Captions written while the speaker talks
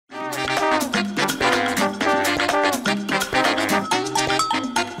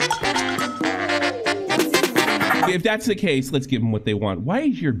if that's the case, let's give them what they want. Why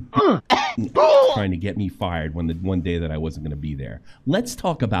is your trying to get me fired when the one day that I wasn't going to be there? Let's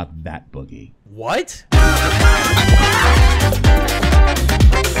talk about that, Boogie. What?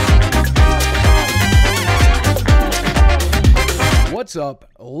 What's up,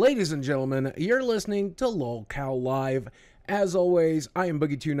 ladies and gentlemen? You're listening to LolCow Live. As always, I am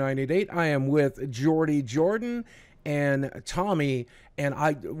Boogie2988. I am with Jordy Jordan and Tommy, and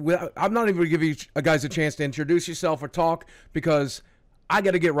I'm not even going to give you guys a chance to introduce yourself or talk because I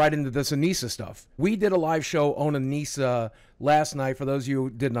got to get right into this Anissa stuff. We did a live show on Anissa last night. For those of you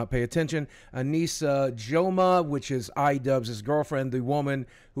who did not pay attention, Anissa Joma, which is iDubbbz' girlfriend, the woman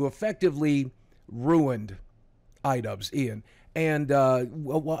who effectively ruined iDubbbz, Ian. And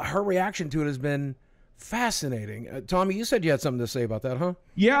her reaction to it has been fascinating. Tommy, you said you had something to say about that, huh?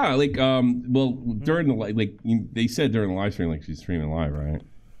 Yeah, like, well, during the they said during the live stream, like she's streaming live, right?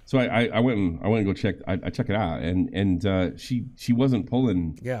 So I went and go check. I check it out, and she wasn't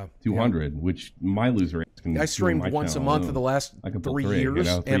pulling 200, which my loser. I streamed once a month for the last 3 years,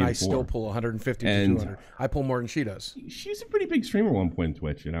 and I still pull 150 to 200. I pull more than she does. She's a pretty big streamer at one point on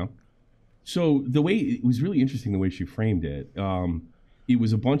Twitch, you know. So the way it was really interesting the way she framed it. It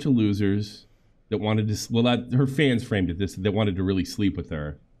was a bunch of losers that wanted to. Her fans framed it this. They wanted to really sleep with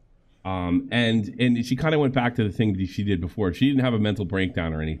her. And she kind of went back to the thing that she did before. She didn't have a mental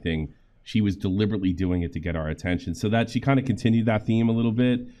breakdown or anything. She was deliberately doing it to get our attention. So that she kind of continued that theme a little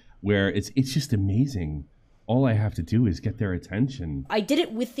bit, where it's just amazing. All I have to do is get their attention. I did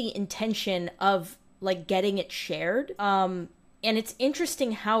it with the intention of like getting it shared. And it's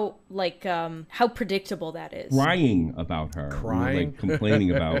interesting how predictable that is. Crying about her. Crying? We were, like,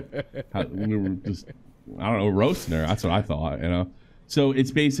 complaining about how we were just, I don't know, roasting her. That's what I thought, you know? So it's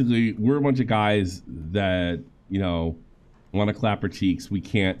basically, we're a bunch of guys that, you know, want to clap her cheeks. We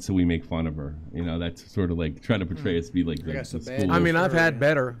can't, so we make fun of her. You know, that's sort of like trying to portray us to be like the school. I mean, I've had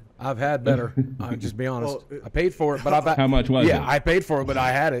better. I'll just be honest. I paid for it, but how much was it? Yeah, I paid for it, but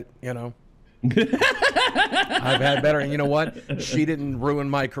I had it, you know. I've had better, and you know what? She didn't ruin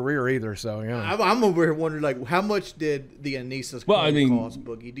my career either. So, you know. I'm over here wondering, like, how much did the Anissa's cost,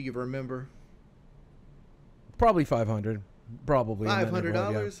 Boogie? Do you remember? Probably $500. Probably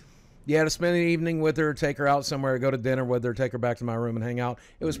 $500. Yeah, to spend an evening with her, take her out somewhere, go to dinner with her, take her back to my room and hang out.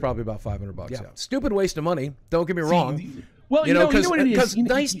 It was probably about $500. Yeah, stupid waste of money. Don't get me wrong. Well, you know because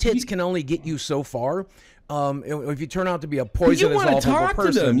nice tits can only get you so far. If you turn out to be a poisonous, awful person, you want to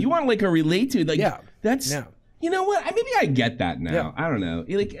talk to them. You want to like relate to, like, that's. Yeah. You know what? Maybe I get that now. Yeah. I don't know.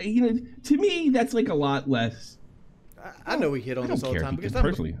 Like, you know, to me, that's like a lot less. I know we hit on this all the time because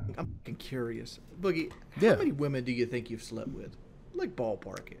I'm curious. Boogie, how many women do you think you've slept with? Like,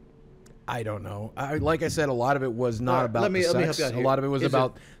 ballpark it. I don't know. Like I said, a lot of it was not about the sex. A lot of it was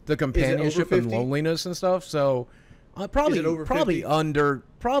about the companionship and loneliness and stuff. So probably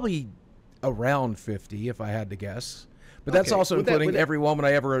around 50 if I had to guess. But that's also including every woman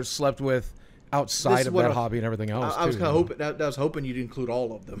I ever slept with outside of that hobby and everything else. I was hoping you'd include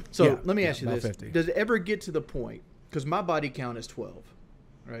all of them. So let me ask you this: 50. Does it ever get to the point? Because my body count is 12,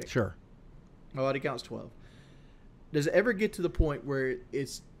 right? Sure. My body count is 12. Does it ever get to the point where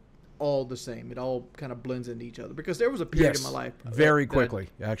it's all the same? It all kind of blends into each other? Because there was a period in my life very quickly,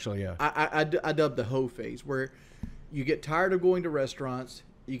 actually. Yeah. I dubbed the hoe phase, where you get tired of going to restaurants.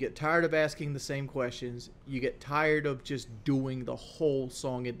 You get tired of asking the same questions. You get tired of just doing the whole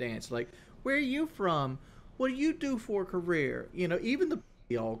song and dance. Like, where are you from? What do you do for a career? You know, even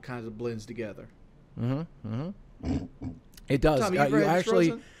the all kinds of blends together. It does. Tommy, you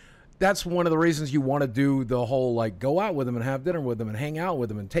actually, that's one of the reasons you want to do the whole, like, go out with them and have dinner with them and hang out with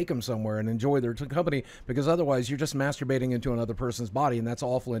them and take them somewhere and enjoy their company, because otherwise you're just masturbating into another person's body, and that's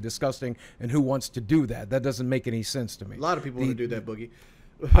awful and disgusting, and who wants to do that? That doesn't make any sense to me. A lot of people want to do that, Boogie.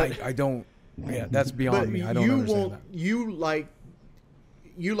 I don't. Yeah, that's beyond me. I don't understand that.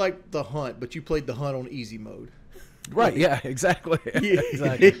 You like the hunt, but you played the hunt on easy mode. Right? Yeah. Exactly.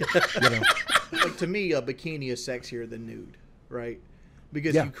 Exactly. You know. Like, to me, a bikini is sexier than nude, right?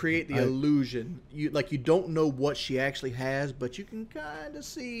 Because you create the illusion. You don't know what she actually has, but you can kind of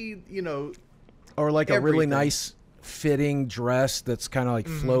see, you know. Or like everything. A really nice fitting dress that's kind of like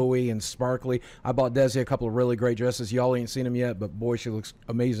flowy and sparkly. I bought Desi a couple of really great dresses. Y'all ain't seen them yet, but boy, she looks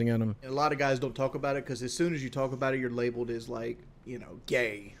amazing in them. And a lot of guys don't talk about it because as soon as you talk about it, you're labeled as, like, you know,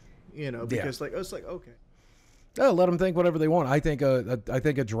 gay. You know, because like it's like, okay. Oh, let them think whatever they want. I think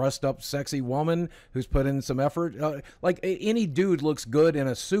a dressed up, sexy woman who's put in some effort. Like any dude looks good in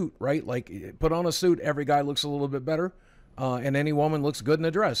a suit, right? Like, put on a suit, every guy looks a little bit better. And any woman looks good in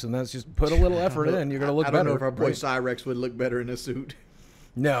a dress, and that's just put a little effort in. You're gonna look better. I don't know if our boy Cyrex would look better in a suit.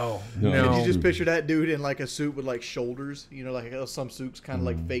 No. Did you just picture that dude in like a suit with like shoulders? You know, like some suits kind of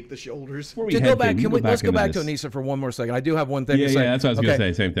like fake the shoulders. Let's go back to Anissa for one more second. I do have one thing to say. Yeah, that's what I was going to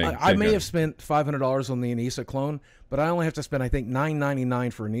say. Same thing. I may have spent $500 on the Anissa clone, but I only have to spend, I think,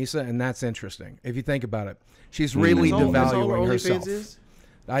 $9.99 for Anissa, and that's interesting. If you think about it. She's really devaluing herself.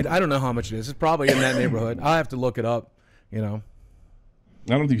 I don't know how much it is. It's probably in that neighborhood. I'll have to look it up, you know.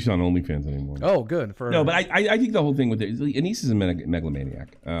 I don't think she's on OnlyFans anymore. Oh, good. For no, but I think the whole thing with it, Anissa's a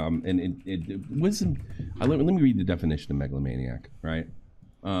megalomaniac. And it wasn't. Let me read the definition of megalomaniac, right?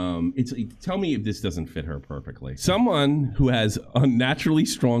 Tell me if this doesn't fit her perfectly. Someone who has unnaturally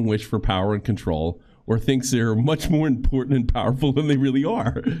strong wish for power and control, or thinks they're much more important and powerful than they really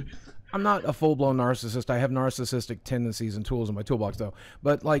are. I'm not a full-blown narcissist. I have narcissistic tendencies and tools in my toolbox, though.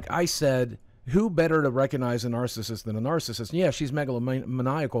 But like I said, who better to recognize a narcissist than a narcissist? Yeah, she's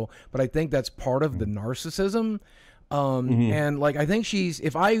megalomaniacal, but I think that's part of the narcissism. And like, I think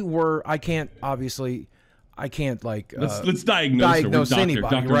if I were, I can't like let's diagnose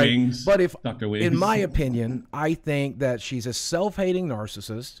anybody, Dr. right? Wings, but if, Dr. Wings. In my opinion, I think that she's a self-hating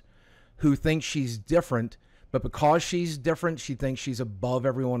narcissist who thinks she's different, but because she's different, she thinks she's above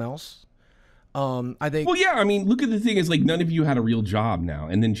everyone else. I think. Well, yeah. I mean, look at the thing is like none of you had a real job now,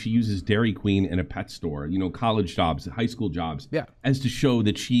 and then she uses Dairy Queen and a pet store, you know, college jobs, high school jobs, as to show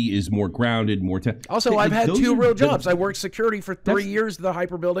that she is more grounded, more. Also, I've had two real jobs. I worked security for 3 years at the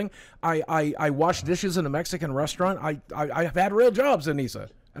Hyper Building. I washed dishes in a Mexican restaurant. I've had real jobs, Anissa.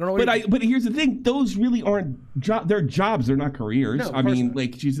 I don't know. But here's the thing: those really aren't they're jobs. They're not careers. No, I mean,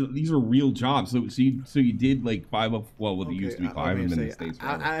 like these are real jobs. So you did like five of it used to be five, and then the States.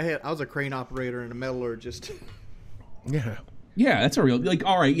 I was a crane operator and a metallurgist. Yeah, that's a real like.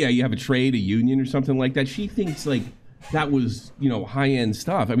 All right, yeah, you have a trade, a union, or something like that. She thinks like that was high end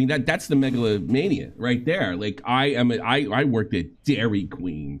stuff. I mean that's the megalomania right there. Like I worked at Dairy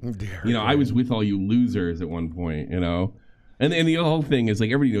Queen. I was with all you losers at one point. And the whole thing is,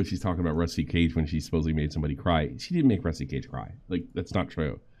 like, everybody knows she's talking about Rusty Cage when she supposedly made somebody cry. She didn't make Rusty Cage cry. Like, that's not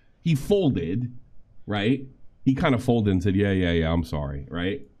true. He folded, right? He kind of folded and said, yeah, I'm sorry,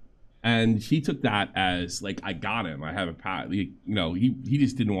 right? And she took that as, like, I got him. I have a pat. He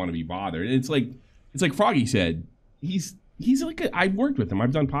just didn't want to be bothered. And it's like Froggy said, he's like, I've worked with him.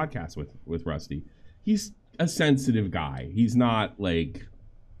 I've done podcasts with Rusty. He's a sensitive guy. He's not, like,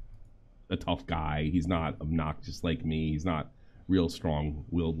 a tough guy. He's not obnoxious like me. He's not real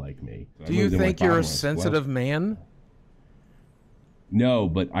strong-willed like me. Do you think you're a sensitive man? No,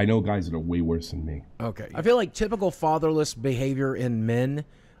 but I know guys that are way worse than me. Okay. I feel like typical fatherless behavior in men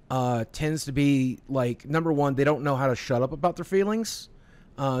tends to be like, number one, they don't know how to shut up about their feelings.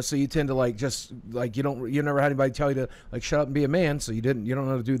 So you tend to like just like you never had anybody tell you to like shut up and be a man, so you don't know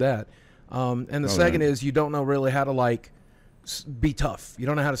how to do that. And the second is you don't know really how to like be tough. You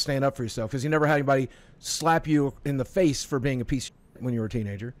don't know how to stand up for yourself because you never had anybody slap you in the face for being a piece of shit when you were a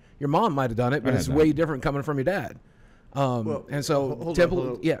teenager. Your mom might have done it, but it's way different coming from your dad. And so hold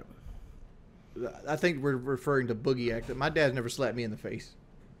on. Yeah. I think we're referring to Boogie Act. My dad never slapped me in the face.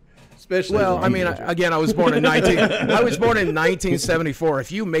 Especially I mean, again, I was born in 1974.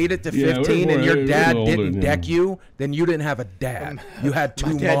 If you made it to 15 and your dad didn't deck you, then you didn't have a dad. You had two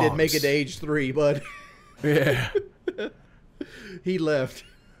moms. My dad did make it to age 3, but yeah. He left.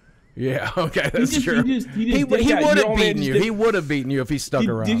 Yeah, okay, that's true. He would have beaten you. He would have beaten you if he stuck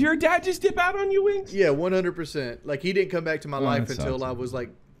around. Did your dad just dip out on you, Wings? Yeah, 100%. Like, he didn't come back to my life until I was,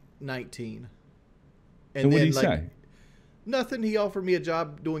 like, 19. And what did he say? Nothing. He offered me a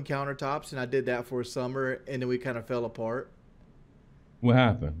job doing countertops, and I did that for a summer, and then we kind of fell apart. What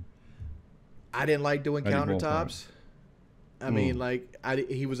happened? I didn't like doing countertops. I mean, like,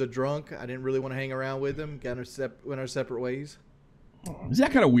 he was a drunk. I didn't really want to hang around with him. Went our separate ways. Is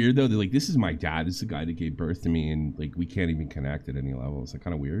that kind of weird, though? That, like, this is my dad. This is the guy that gave birth to me, and, like, we can't even connect at any level. Is that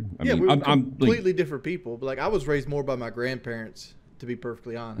kind of weird? I mean, we're completely different people. But, like, I was raised more by my grandparents, to be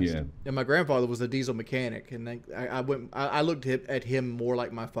perfectly honest. Yeah. And my grandfather was a diesel mechanic, and I looked at him more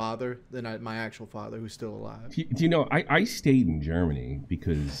like my father than my actual father, who's still alive. Do you know, I stayed in Germany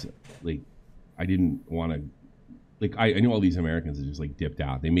because, like, I didn't want to... Like, I knew all these Americans that just, like, dipped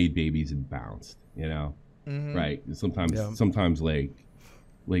out. They made babies and bounced, Mm-hmm. Right? Sometimes like,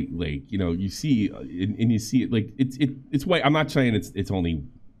 you see, and you see it, like, it's white. I'm not saying it's only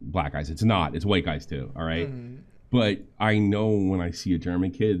black guys. It's not. It's white guys, too, all right? Mm-hmm. But I know when I see a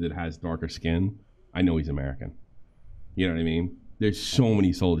German kid that has darker skin, I know he's American. You know what I mean? There's so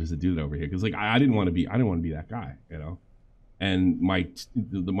many soldiers that do that over here. Because, like, I didn't want to be that guy, And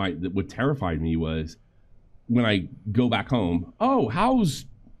what terrified me was, when I go back home, oh, how's,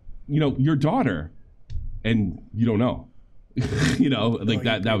 your daughter? And you don't know. You know, like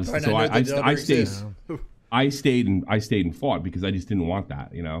that was so I stayed and fought because I just didn't want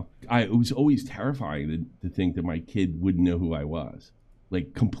that, you know. It was always terrifying to think that my kid wouldn't know who I was.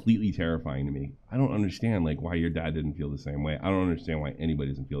 Like, completely terrifying to me. I don't understand, like, why your dad didn't feel the same way. I don't understand why anybody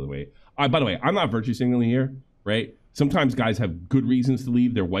doesn't feel the way. By the way, I'm not virtue signaling here, right? Sometimes guys have good reasons to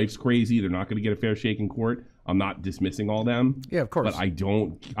leave. Their wife's crazy. They're not going to get a fair shake in court. I'm not dismissing all them. Yeah, of course. But I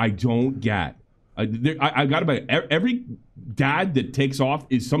don't get. I got about every dad that takes off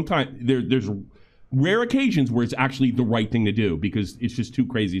is sometimes there's rare occasions where it's actually the right thing to do because it's just too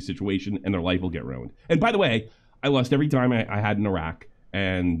crazy a situation and their life will get ruined. And by the way, I lost every time I had in Iraq.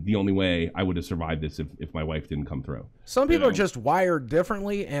 And the only way I would have survived this if my wife didn't come through. Some people are just wired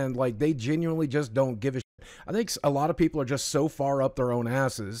differently, and like they genuinely just don't give a shit. I think a lot of people are just so far up their own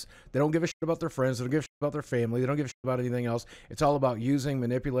asses. They don't give a shit about their friends. They don't give a shit about their family. They don't give a shit about anything else. It's all about using,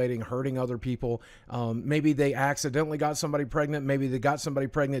 manipulating, hurting other people. Maybe they accidentally got somebody pregnant. Maybe they got somebody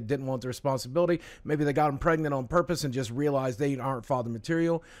pregnant, didn't want the responsibility. Maybe they got them pregnant on purpose and just realized they aren't father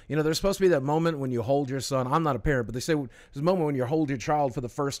material. You know, there's supposed to be that moment when you hold your son. I'm not a parent, but they say there's a moment when you hold your child for the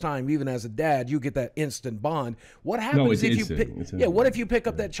first time, even as a dad, you get that instant bond. What happens if what if you pick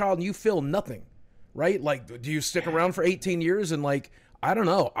up that child and you feel nothing? Right? Like, do you stick around for 18 years and like, I don't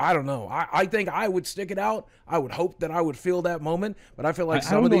know. I think I would stick it out. I would hope that I would feel that moment, but I feel like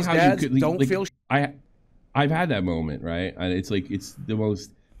some of these dads don't feel I've had that moment, right? And it's like, it's the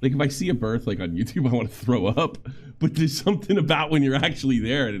most, like if I see a birth like on YouTube, I want to throw up, but there's something about when you're actually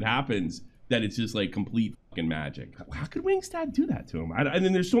there and it happens that it's just like complete fucking magic. How could Wing's dad do that to him? And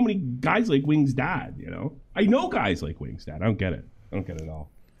then there's so many guys like Wing's dad, you know? I know guys like Wing's dad. I don't get it. I don't get it at all.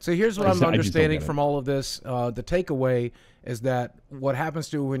 So here's what I'm understanding from all of this. The takeaway is that what happens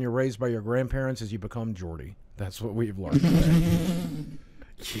to you when you're raised by your grandparents is you become Jordy. That's what we've learned today.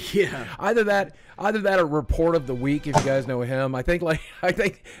 Yeah. Either that or report of the week, if you guys know him. I think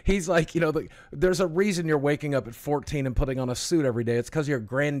he's like, you know, there's a reason you're waking up at 14 and putting on a suit every day. It's because your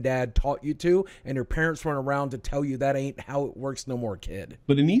granddad taught you to, and your parents weren't around to tell you that ain't how it works no more, kid.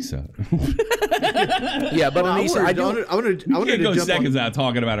 But Anissa. Yeah, but Anissa, I can't go seconds out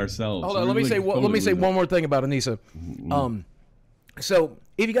talking about ourselves. Hold on, let me say one more thing about Anissa. So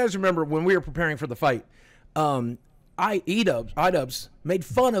if you guys remember when we were preparing for the fight, iDubbbz made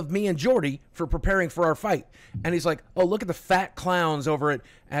fun of me and Jordy for preparing for our fight. And he's like, oh, look at the fat clowns over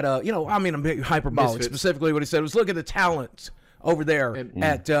at you know, I mean, I'm being hyperbolic. Misfits. Specifically what he said was, look at the talent over there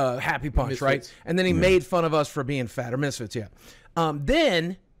at Happy Punch, Misfits. Right? And then he made fun of us for being fat, or Misfits, yeah.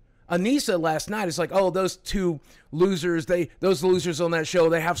 Then Anissa last night is like, oh, those two losers, those losers on that show,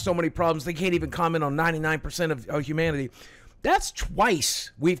 they have so many problems, they can't even comment on 99% of humanity. That's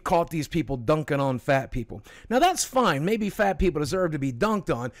twice we've caught these people dunking on fat people. Now, that's fine. Maybe fat people deserve to be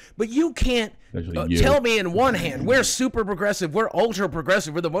dunked on, but you can't tell me in one hand, we're super progressive, we're ultra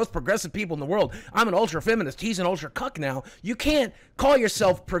progressive, we're the most progressive people in the world. I'm an ultra feminist, he's an ultra cuck now. You can't call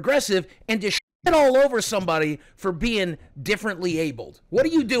yourself progressive and just shit all over somebody for being differently abled. What are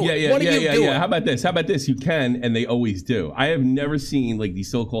you doing? What are you doing? How about this? You can, and they always do. I have never seen like these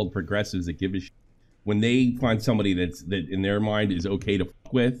so-called progressives that give a shit. When they find somebody that in their mind is okay to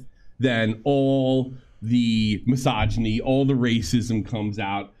fuck with, then all the misogyny, all the racism comes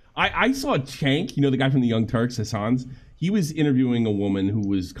out. I saw Chank, you know, the guy from the Young Turks, Hassan's. He was interviewing a woman who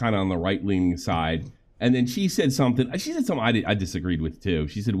was kind of on the right-leaning side, and then she said something. I disagreed with too.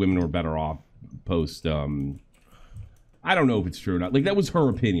 She said women were better off post. I don't know if it's true or not. Like that was her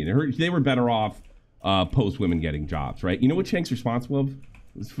opinion. They were better off post women getting jobs, right? You know what Chank's responsible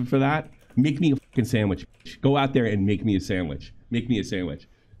for that? Make me a fucking sandwich. Go out there and make me a sandwich. Make me a sandwich.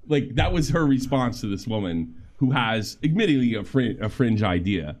 Like, that was her response to this woman who has, admittedly, a fringe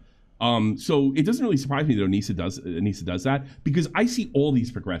idea. So it doesn't really surprise me that Anissa does that, because I see all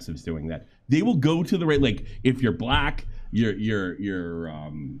these progressives doing that. They will go to the right, like, if you're black, you're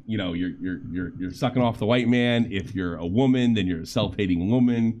sucking off the white man. If you're a woman, then you're a self-hating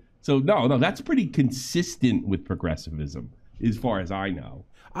woman. So no, that's pretty consistent with progressivism, as far as I know.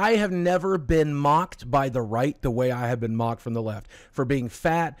 I have never been mocked by the right the way I have been mocked from the left for being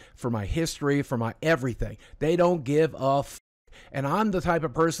fat, for my history, for my everything. They don't give a f. And I'm the type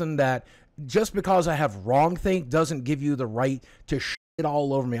of person that just because I have wrong think doesn't give you the right to shit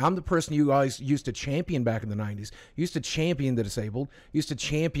all over me. I'm the person you guys used to champion back in the 90s. Used to champion the disabled. Used to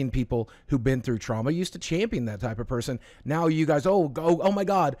champion people who've been through trauma. Used to champion that type of person. Now you guys, oh my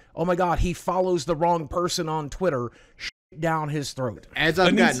God, he follows the wrong person on Twitter. Down his throat. As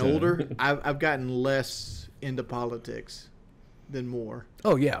I've gotten older, I've gotten less into politics than more.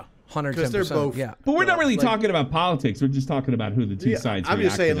 Oh yeah, 110%. Because they're both. Yeah, but we're not really talking about politics. We're just talking about who the two sides. I'm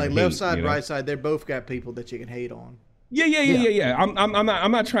just saying, like left side, right side, they're both got people that you can hate on. Yeah.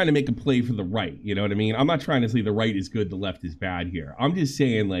 I'm not trying to make a play for the right. You know what I mean? I'm not trying to say the right is good, the left is bad here. I'm just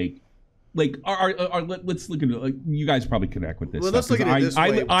saying let's look at it. Like, you guys probably connect with this. Well, let's look at it this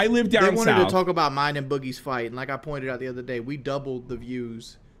way. I live down south. They wanted to talk about mine and Boogie's fight, and like I pointed out the other day, we doubled the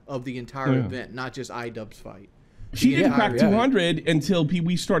views of the entire event, not just iDubbbz's fight. She didn't crack 200 until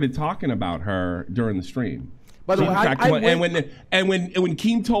we started talking about her during the stream. By the way, when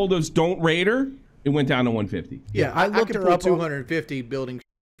Keem told us don't raid her, it went down to 150. Yeah, I looked her up 250 building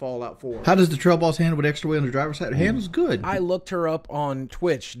Fallout 4. How does the trail boss handle with extra weight on the driver's side? It handles good. I looked her up on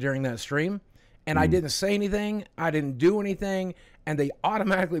Twitch during that stream, and I didn't say anything. I didn't do anything, and they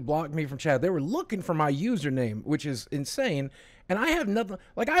automatically blocked me from chat. They were looking for my username, which is insane. And I have nothing.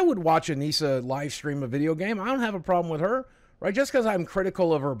 Like, I would watch Anissa live stream a video game. I don't have a problem with her, right? Just because I'm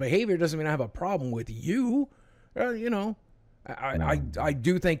critical of her behavior doesn't mean I have a problem with you. You know, I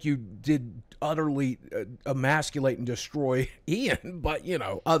do think you did utterly emasculate and destroy Ian, but you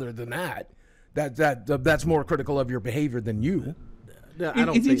know, other than that, that's more critical of your behavior than you.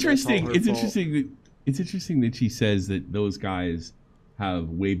 It's interesting. It's interesting that she says that those guys have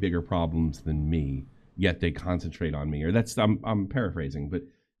way bigger problems than me, yet they concentrate on me. Or I'm paraphrasing, but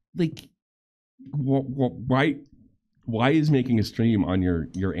like, why is making a stream on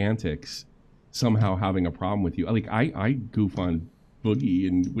your antics somehow having a problem with you? Like, I goof on Boogie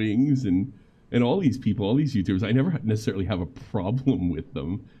and Wings and all these people, all these YouTubers. I never necessarily have a problem with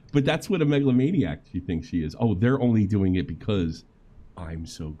them, but that's what a megalomaniac she thinks she is. Oh, they're only doing it because I'm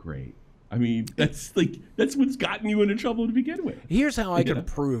so great. I mean, that's what's gotten you into trouble to begin with. Here's how I can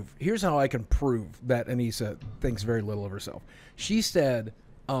prove. Here's how I can prove that Anissa thinks very little of herself. She said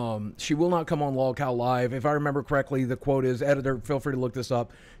she will not come on LolCal Live. If I remember correctly, the quote is, editor, feel free to look this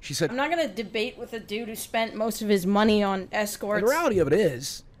up. She said, I'm not going to debate with a dude who spent most of his money on escorts. The reality of it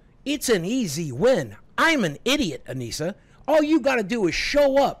is, it's an easy win. I'm an idiot, Anissa. All you got to do is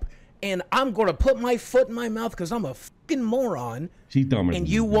show up, and I'm going to put my foot in my mouth because I'm a fucking moron. She's dumber and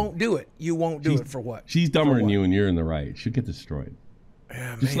you won't do it. You won't do it for what? She's dumber than you, and you're in the right. She'll get destroyed.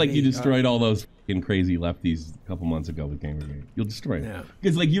 Yeah, just like you destroyed all those fucking crazy lefties a couple months ago with Gamergate. You'll destroy them.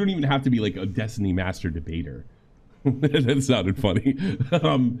 Because like, you don't even have to be like a Destiny master debater. That sounded funny.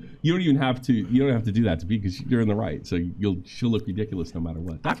 You don't have to do that to be, because you're in the right. So she'll look ridiculous no matter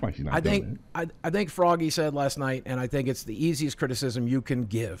what. That's why she's not doing it. I think Froggy said last night, and I think it's the easiest criticism you can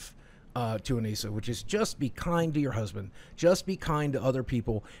give to Anissa, which is just be kind to your husband, just be kind to other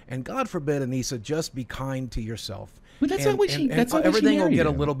people, and God forbid, Anissa, just be kind to yourself. But that's not what she. That's not everything will get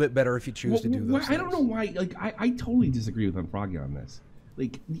a little bit better if you choose to do those. I don't know why. Like, I totally disagree with Froggy on this.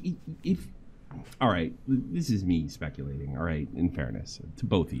 Like, if all right, this is me speculating. All right, in fairness to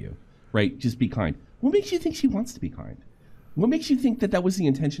both of you, right? Just be kind. What makes you think she wants to be kind? What makes you think that was the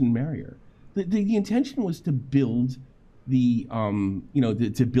intention to marry her? The intention was to build the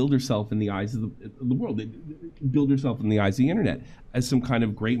to build herself in the eyes of the world, build herself in the eyes of the internet as some kind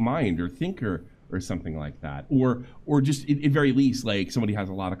of great mind or thinker or something like that, or just at very least like somebody has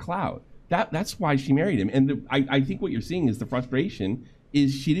a lot of clout. That's why she married him. And I think what you're seeing is the frustration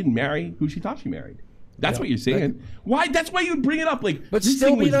is she didn't marry who she thought she married. That's what you're saying. Why? That's why you would bring it up. Like, but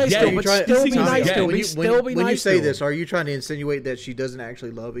still be nice to him. But still be nice to him. When you say this, are you trying to insinuate that she doesn't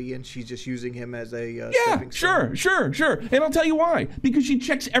actually love Ian? She's just using him as a stepping stone? Sure. And I'll tell you why. Because she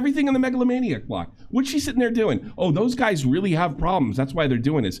checks everything in the megalomaniac block. What's she sitting there doing? Oh, those guys really have problems. That's why they're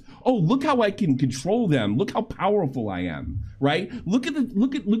doing this. Oh, look how I can control them. Look how powerful I am. Right? Look at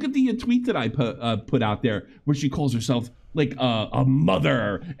the tweet that I put out there where she calls herself like a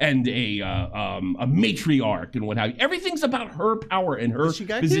mother and a matriarch and what have you. Everything's about her power and her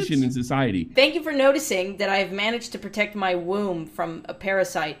position in society. Thank you for noticing that I've managed to protect my womb from a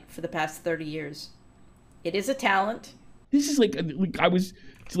parasite for the past 30 years. It is a talent. This is like I was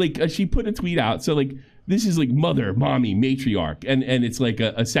like she put a tweet out. So like this is like mother, mommy, matriarch, and it's like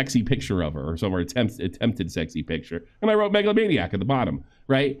a sexy picture of her or some attempted sexy picture. And I wrote megalomaniac at the bottom.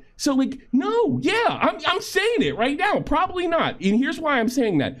 Right? So like, no, yeah, I'm saying it right now. Probably not. And here's why I'm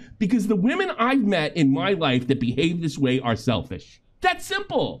saying that. Because the women I've met in my life that behave this way are selfish. That's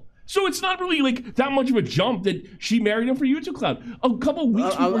simple. So it's not really like that much of a jump that she married him for YouTube Cloud. A couple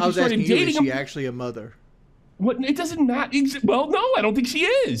weeks before she started dating him. Is she actually a mother? What? It doesn't matter. Well, no, I don't think she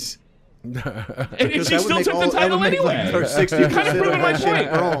is. And she still took the title anyway. You're kind of proving my point.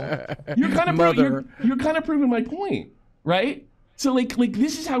 You're kind of proving my point, right? So like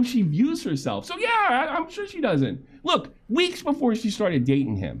this is how she views herself. So yeah, I'm sure she doesn't. Look, weeks before she started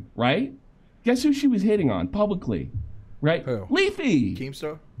dating him, right? Guess who she was hitting on publicly, right? Who? Leafy.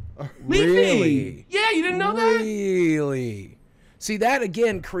 Keemstar? Leafy. Really? Yeah, you didn't know that? Really? See, that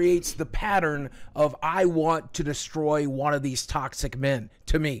again creates the pattern of I want to destroy one of these toxic men,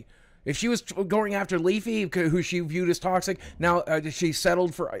 to me. If she was going after Leafy, who she viewed as toxic, now she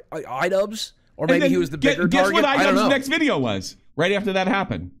settled for iDubbbz? Or maybe he was the bigger guess target? Guess what iDubbbz's next video was, right after that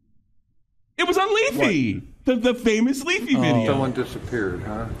happened? It was on Leafy. The famous Leafy video. Someone disappeared,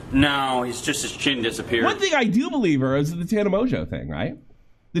 huh? No, he's just his chin disappeared. One thing I do believe her is the Tana Mojo thing, right?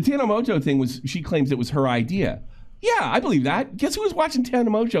 The Tana Mojo thing was, she claims it was her idea. Yeah, I believe that. Guess who was watching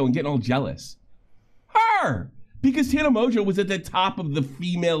Tana Mojo and getting all jealous? Her! Because Tana Mojo was at the top of the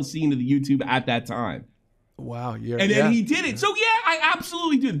female scene of the YouTube at that time. Wow. And then he did it. So yeah, I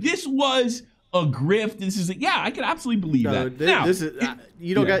absolutely do. This was a grift. This is I could absolutely believe that. This is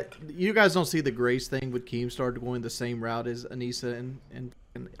you guys don't see the Grace thing with Keemstar going the same route as Anissa and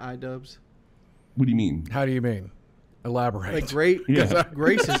iDubbbz. What do you mean? How do you mean? Elaborate. Like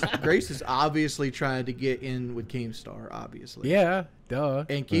Grace is obviously trying to get in with Keemstar, obviously. Yeah, duh.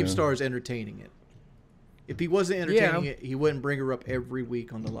 And Keemstar is entertaining it. If he wasn't entertaining it, he wouldn't bring her up every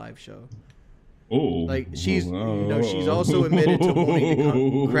week on the live show. Oh, like she's also admitted to wanting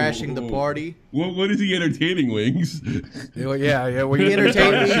to crashing the party. What is he entertaining, Wings? Yeah. Well,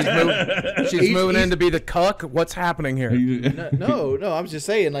 she's moving in to be the cuck. What's happening here? No. I'm just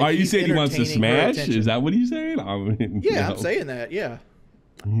saying. Like, are you saying he wants to smash? Is that what he's saying? I'm saying that. Yeah.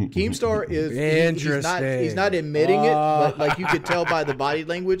 Keemstar is interesting. He's not admitting it, but like you could tell by the body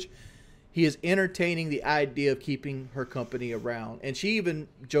language, he is entertaining the idea of keeping her company around. And she even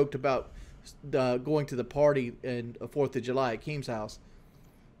joked about going to the party in 4th of July at Keem's house.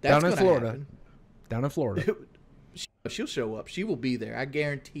 That's down in Florida. Happen. Down in Florida. She'll show up. She will be there. I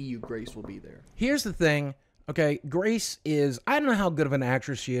guarantee you Grace will be there. Here's the thing. Okay, Grace is, I don't know how good of an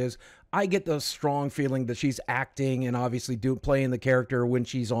actress she is. I get the strong feeling that she's acting and obviously playing the character when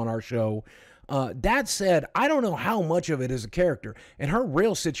she's on our show. That said, I don't know how much of it is a character. And her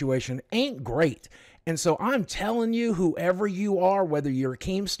real situation ain't great. And so I'm telling you, whoever you are, whether you're a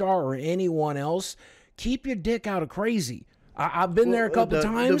Keemstar or anyone else, keep your dick out of crazy. I've been there a couple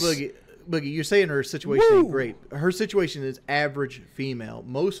times. Boogie, you're saying her situation ain't great. Her situation is average female.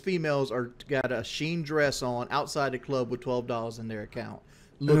 Most females got a sheen dress on outside the club with $12 in their account,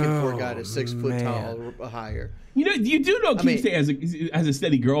 looking for a guy that's 6 foot tall or higher. You do know Keemstar has a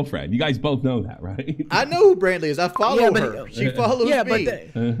steady girlfriend. You guys both know that, right? I know who Brantley is. I follow her. She follows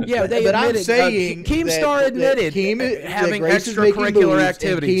me. But I'm saying Keemstar admitted having extracurricular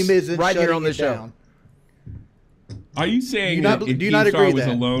activities right here on the show. Are you saying that if Keemstar was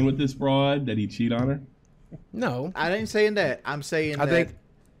alone with this broad, that he'd cheat on her? No, I ain't saying that. I'm saying I think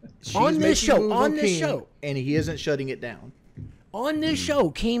on this show, and he isn't shutting it down. On this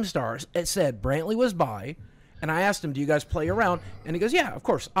show, Keemstar said Brantley was by, and I asked him, "Do you guys play around?" And he goes, "Yeah, of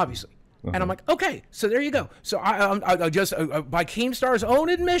course, obviously." And I'm like, "Okay, so there you go." So I just by Keemstar's own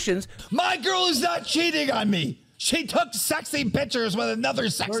admissions, my girl is not cheating on me. She took sexy pictures with another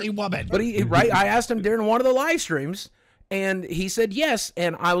sexy woman. But I asked him during one of the live streams, and he said yes.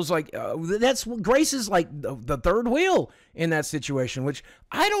 And I was like, that's Grace is like the third wheel in that situation, which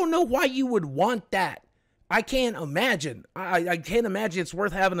I don't know why you would want that. I can't imagine. I can't imagine it's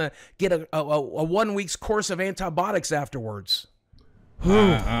worth having to get a 1 week's course of antibiotics afterwards.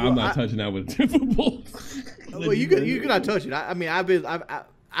 I'm not touching that with a typical. Well, you cannot touch it. I mean,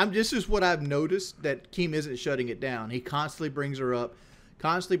 this is what I've noticed, that Keem isn't shutting it down. He constantly brings her up,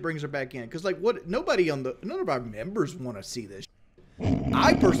 constantly brings her back in. Because none of our members want to see this.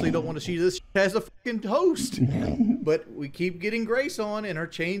 I personally don't want to see this as a fucking host. But we keep getting Grace on, and her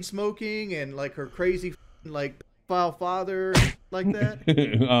chain smoking and like her crazy like foul father like that.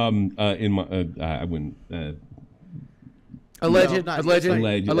 I wouldn't. Alleged.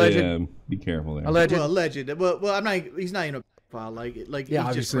 Be careful there. Alleged. Well, alleged. Well, I'm not. He's not even a file. Like yeah,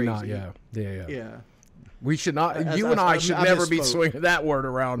 he's just obviously crazy. not. Yeah. Yeah. We should not. You and I should never be swinging that word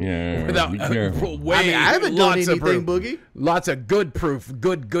around without. Be careful. I haven't done anything, Boogie. Lots of good proof.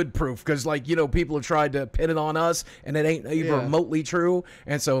 Good proof. Because people have tried to pin it on us, and it ain't even remotely true.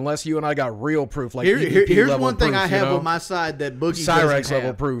 And so unless you and I got real proof, like here's one thing I have on my side that Boogie Cyrex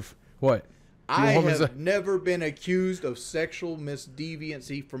level proof. What? I have never been accused of sexual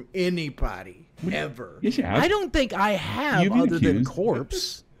misdeviancy from anybody ever. Yes, you have. I don't think I have, other than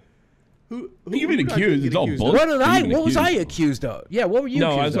corpse. Who you've been accused? It's all bullshit. What was I accused of? Yeah, what were you?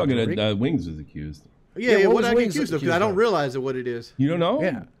 No, I was talking to Wings was accused. Yeah, what I get accused of? Because I don't realize what it is. You don't know?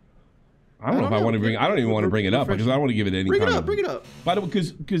 Yeah. I don't know if I want to bring. I don't even want to bring it up because I don't want to give it any. Bring it up. By the way,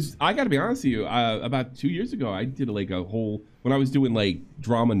 because I got to be honest with you, about 2 years ago, I did a whole when I was doing like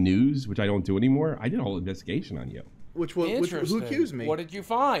drama news, which I don't do anymore. I did a whole investigation on you. who accused me? What did you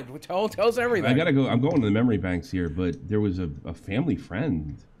find? Tell us everything. I gotta go. I'm going to the memory banks here, but there was a family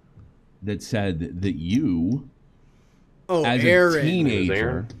friend that said that you, as Aaron. a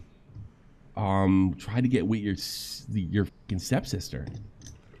teenager, tried to get with your fucking stepsister.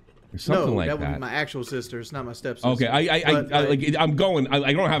 Or something like that. That was my actual sister. It's not my stepsister. Okay, I'm going.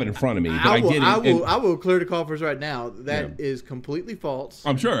 I don't have it in front of me, but I will clear the coffers right now. That is completely false.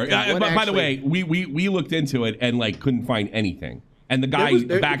 I'm sure. But by the way, we looked into it and like couldn't find anything. And the guy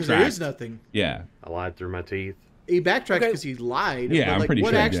backtracked. There is nothing. Yeah. I lied through my teeth. He backtracked because he lied. Yeah, but I'm pretty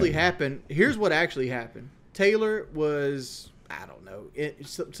what sure. What actually happened? Here's what actually happened. Taylor was, I don't know,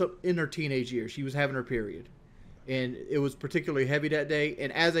 in her teenage years. She was having her period. And it was particularly heavy that day.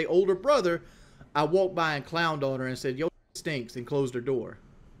 And as an older brother, I walked by and clowned on her and said, "Yo, stinks," and closed her door.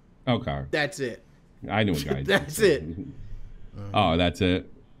 Okay. That's it. I knew a guy. That's it. Oh, that's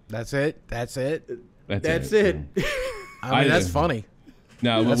it. That's it. That's it. That's it. I mean, that's funny.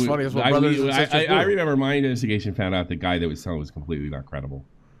 No, that's funny. That's what brothers and sisters do. I remember my investigation found out the guy that was telling was completely not credible.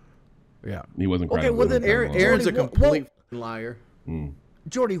 Yeah. He wasn't credible. Okay, well then Aaron's a complete liar.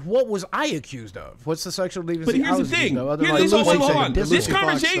 Jordy, what was I accused of? What's the sexual deviancy? But here's the thing. Hold on. This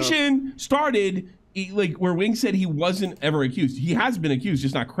conversation started like where Wing said he wasn't ever accused. He has been accused,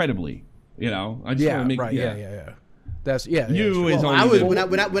 just not credibly. You know, I just want to make yeah. That's you is I was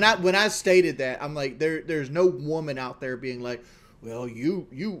when I stated that, I'm like, there's no woman out there being like, well,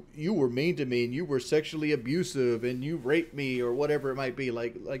 you were mean to me and you were sexually abusive and you raped me or whatever it might be.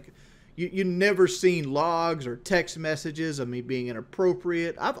 Like you never seen logs or text messages of me being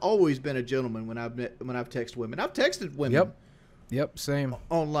inappropriate. I've always been a gentleman when I've texted women. I've texted women. Yep, same.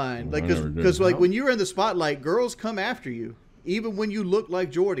 Online, like because like when you're in the spotlight, girls come after you, even when you look like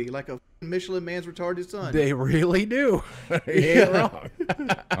Jordy, like a Michelin Man's retarded son. They really do. You ain't wrong.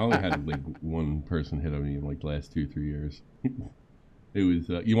 I only had like one person hit on me in like the last 2-3 years. It was.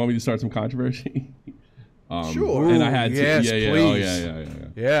 You want me to start some controversy? Sure. And I had to. Yes, please.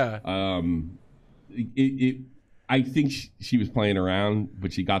 Yeah. I think she was playing around,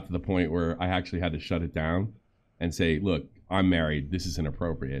 but she got to the point where I actually had to shut it down and say, "Look, I'm married. This is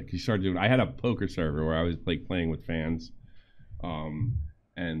inappropriate." Because she started doing. I had a poker server where I was like playing with fans, and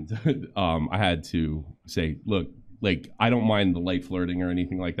I had to say, "Look, like I don't mind the light flirting or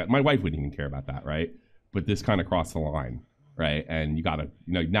anything like that. My wife wouldn't even care about that, right? But this kind of crossed the line, right? And you gotta,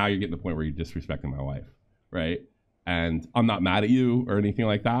 now you're getting to the point where you're disrespecting my wife." Right, and I'm not mad at you or anything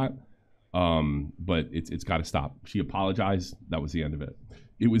like that, but it's got to stop. She apologized. That was the end of it.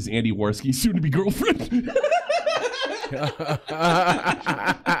 It was Andy Worski's soon-to-be girlfriend. Now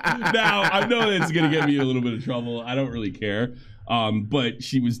I know it's gonna get me in a little bit of trouble. I don't really care, but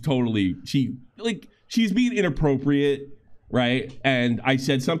she was totally she's being inappropriate, right? And I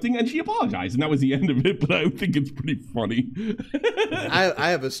said something, and she apologized, and that was the end of it. But I think it's pretty funny. I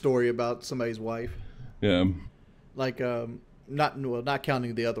have a story about somebody's wife. Yeah. Like, not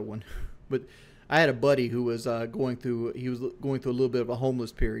counting the other one, but I had a buddy who was going through a little bit of a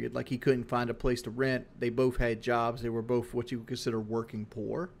homeless period. Like, he couldn't find a place to rent. They both had jobs. They were both what you would consider working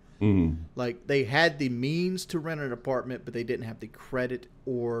poor. Mm-hmm. Like, they had the means to rent an apartment, but they didn't have the credit,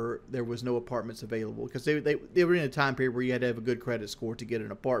 or there was no apartments available because they were in a time period where you had to have a good credit score to get an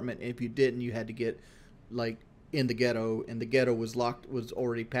apartment. And if you didn't, you had to get like in the ghetto, and the ghetto was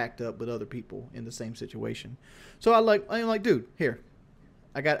already packed up with other people in the same situation. So I'm like, dude, here,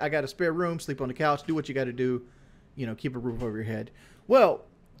 I got a spare room, sleep on the couch, do what you got to do, keep a roof over your head. Well,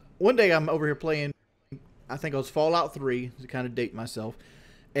 one day I'm over here playing, I think it was Fallout 3 to kind of date myself,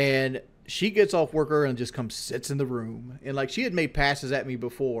 and she gets off work early and just comes sits in the room, and like she had made passes at me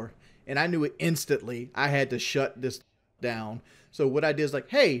before, and I knew it instantly. I had to shut this down. So what I did is like,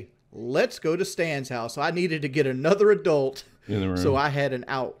 hey, let's go to Stan's house. So I needed to get another adult, in the room. So I had an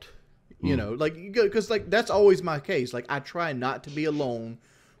out. Because like that's always my case. Like I try not to be alone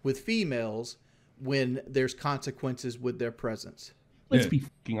with females when there's consequences with their presence. Let's be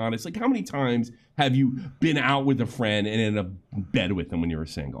fucking honest. Like, how many times have you been out with a friend and ended up in bed with them when you were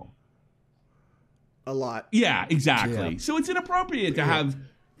single? A lot. Yeah, exactly. Yeah. So it's inappropriate to have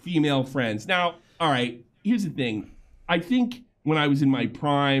female friends. Now, all right, here's the thing. I think when I was in my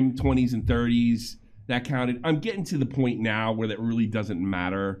prime 20s and 30s, that counted. I'm getting to the point now where that really doesn't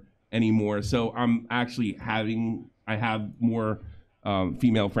matter anymore. So I'm actually I have more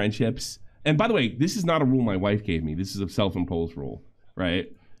female friendships. And by the way, this is not a rule my wife gave me. This is a self-imposed rule,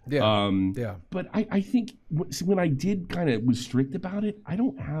 right? Yeah. But I think when I did kind of was strict about it, I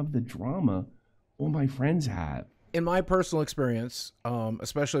don't have the drama all my friends have. In my personal experience,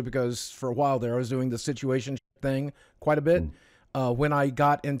 especially because for a while there I was doing the situation thing quite a bit. when I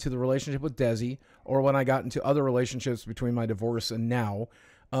got into the relationship with Desi, or when I got into other relationships between my divorce and now,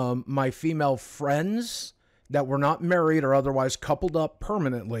 my female friends that were not married or otherwise coupled up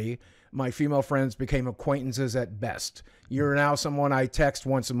permanently, my female friends became acquaintances at best. You're now someone I text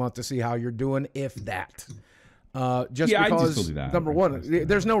once a month to see how you're doing, if that. Just Yeah, I because, just do that. number one,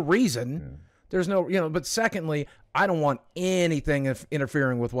 there's no reason. Yeah. There's no, but secondly, I don't want anything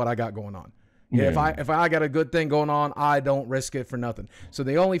interfering with what I got going on. Yeah. If I got a good thing going on, I don't risk it for nothing. So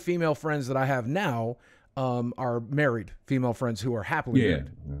the only female friends that I have now are married female friends who are happily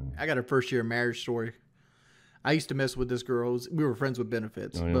married. I got a first year marriage story. I used to mess with this girl. We were friends with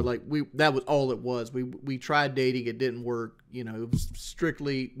benefits, but like that was all it was. We tried dating, it didn't work. It was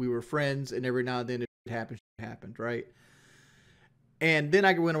strictly we were friends, and every now and then it happened, right? And then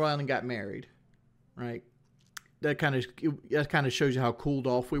I went around and got married, right? That kind of shows you how cooled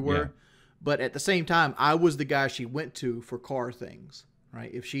off we were. Yeah. But at the same time, I was the guy she went to for car things,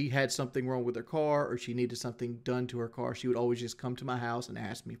 right? If she had something wrong with her car or she needed something done to her car, she would always just come to my house and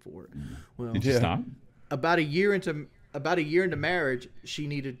ask me for it. Well, did you stop? About a year into marriage, she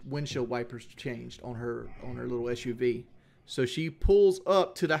needed windshield wipers changed on her little SUV. So she pulls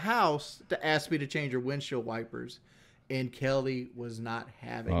up to the house to ask me to change her windshield wipers. And Kelly was not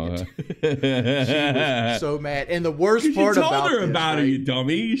having it. She was so mad. And the worst part about you told her about it, you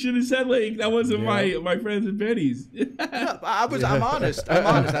dummy. You should have said, like, that wasn't my friends and Benny's. I'm honest.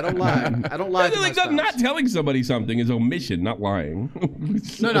 I don't lie. I don't lie. Like, not telling somebody something is omission, not lying.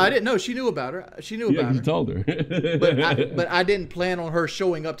 No, I didn't know. She knew about her. Yeah, you told her. but I didn't plan on her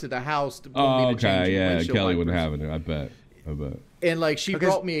showing up to the house to me to change Kelly wipers. wouldn't have it. I bet. And like she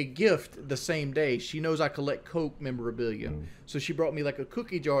brought me a gift the same day. She knows I collect Coke memorabilia. So she brought me like a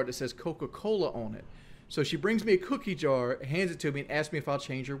cookie jar that says Coca-Cola on it. So she brings me a cookie jar, hands it to me, and asks me if I'll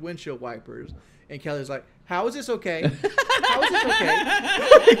change her windshield wipers. And Kelly's like, "How is this okay? How is this okay?"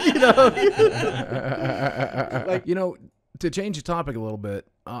 To change the topic a little bit,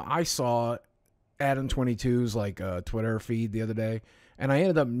 I saw Adam22's Twitter feed the other day, and I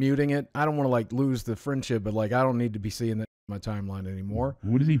ended up muting it. I don't want to lose the friendship, but I don't need to be seeing that in my timeline anymore.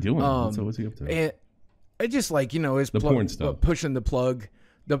 What is he doing? What's he up to? And it just his the porn stuff, pushing the plug,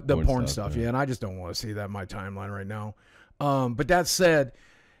 the porn stuff. Yeah, and I just don't want to see that in my timeline right now. But that said,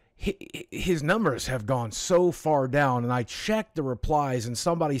 his numbers have gone so far down, and I checked the replies, and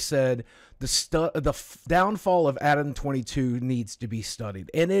somebody said the downfall of Adam22 needs to be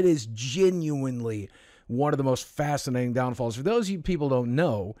studied, and it is genuinely one of the most fascinating downfalls. For those of you people don't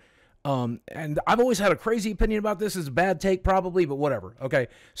know, and I've always had a crazy opinion about this. It's a bad take probably, but whatever. Okay,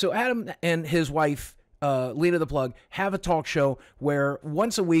 so Adam and his wife, Lena the Plug, have a talk show where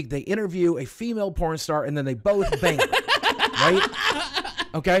once a week they interview a female porn star and then they both bang her, right?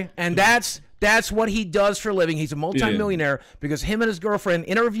 Okay, and that's what he does for a living. He's a multimillionaire because him and his girlfriend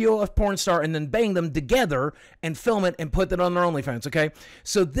interview a porn star and then bang them together and film it and put it on their OnlyFans, okay?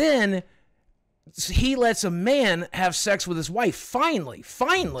 So then he lets a man have sex with his wife. Finally.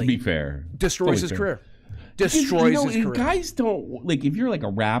 To be fair. Destroys his career. Destroys his career. Guys don't, if you're like a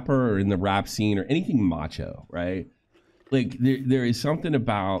rapper or in the rap scene or anything macho, right? There is something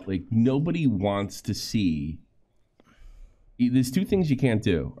about, nobody wants to see. There's two things you can't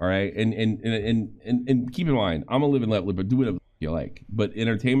do, all right? And keep in mind, I'm a live and let live, but do whatever you like. But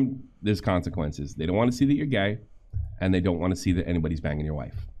entertainment, there's consequences. They don't want to see that you're gay, and they don't want to see that anybody's banging your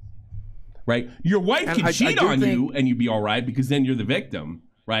wife. Right? Your wife can cheat on you, and you'd be all right, because then you're the victim,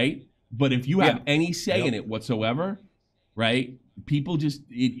 right? But if you have any say in it whatsoever, right? People just,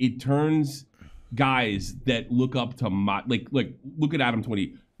 it turns guys that look up to, look at Adam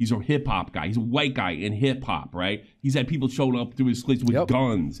 20. He's a hip-hop guy. He's a white guy in hip-hop, right? He's had people showing up to his place with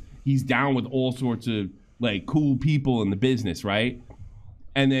guns. He's down with all sorts of, cool people in the business, right?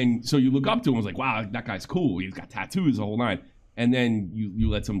 And then, so you look up to him and was wow, that guy's cool. He's got tattoos, the whole nine. And then you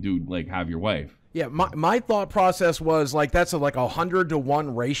let some dude, have your wife. Yeah, my thought process was, that's a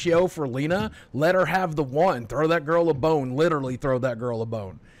 100-to-1 ratio for Lena. Let her have the one. Throw that girl a bone. Literally throw that girl a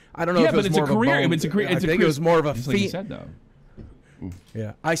bone. I don't know if it was more of a bone. I think it was more of a like you said, though.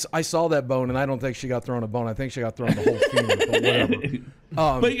 Yeah, I saw that bone, and I don't think she got thrown a bone. I think she got thrown the whole femur, but whatever.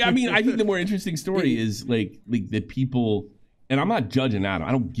 But I mean, I think the more interesting story is the people, and I'm not judging Adam.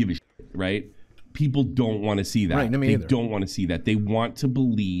 I don't give a shit, right? People don't want to see that. Right, they don't want to see that. They want to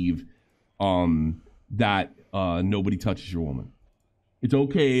believe that nobody touches your woman. It's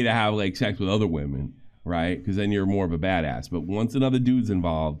okay to have sex with other women, right? Because then you're more of a badass. But once another dude's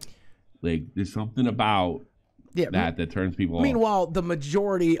involved, there's something about that turns people off. Meanwhile, the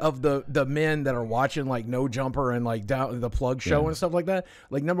majority of the men that are watching like No Jumper and like down the Plug show and stuff like that,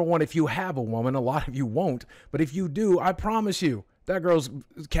 like number one, if you have a woman, a lot of you won't, but if you do, I promise you, that girl's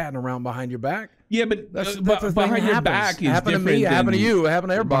catting around behind your back. Yeah, but that's behind your back is happened to me, happened to you, happened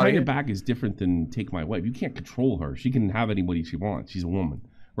to everybody. Behind your back is different than take my wife. You can't control her. She can have anybody she wants. She's a woman,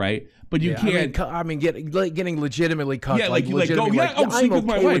 right? But you can't. I mean, getting legitimately cucked. Yeah, like legitimately, sleep with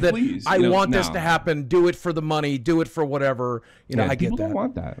my wife, please. I want this to happen. Do it for the money. Do it for whatever. You know, I get that. People don't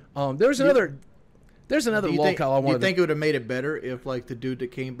want that. There's another lolcow I wanted. Do you think it would have made it better if, like, the dude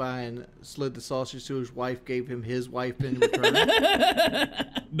that came by and slid the sausage to his wife gave him his wife in return?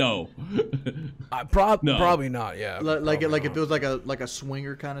 No. Probably not. Yeah. Like if it was like a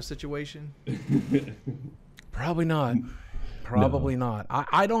swinger kind of situation. Probably not. Probably not.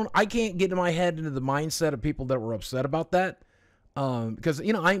 I can't get in my head into the mindset of people that were upset about that. Because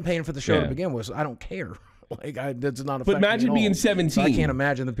I ain't paying for the show to begin with, so I don't care. Like, that's not. But imagine being 17. So I can't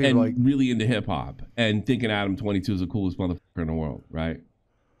imagine the people like really into hip hop and thinking Adam 22 is the coolest motherfucker in the world, right?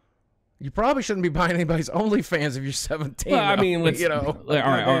 You probably shouldn't be buying anybody's OnlyFans if you're 17. Well, I mean, all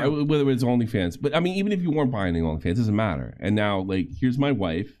right, whether it's OnlyFans, but I mean, even if you weren't buying any OnlyFans, it doesn't matter. And now, like, here's my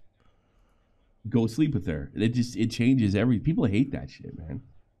wife. Go sleep with her. It changes everything. People hate that shit, man.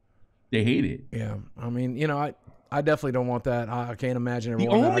 They hate it. Yeah, I mean, I definitely don't want that. I can't imagine the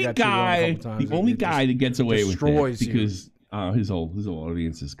only guy that gets away with it because his whole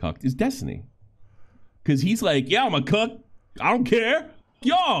audience is cucked is Destiny. Because he's like, yeah, I'm a cuck. I don't care.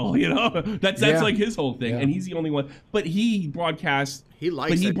 Yo, that's like his whole thing, and he's the only one. But he broadcasts. He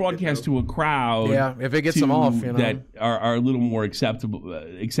broadcasts to a crowd. Yeah, if it gets them off, that are a little more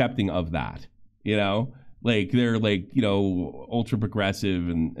accepting of that. Like they're like ultra progressive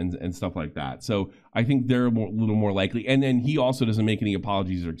and stuff like that. So I think they're a little more likely. And then he also doesn't make any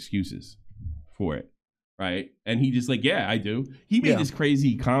apologies or excuses for it, right? And he just like, yeah, I do. He made this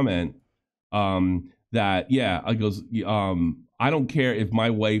crazy comment that I goes, I don't care if my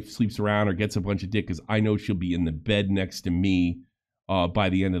wife sleeps around or gets a bunch of dick because I know she'll be in the bed next to me by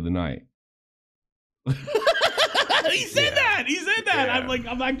the end of the night. He said that. He said that. Yeah. I'm like,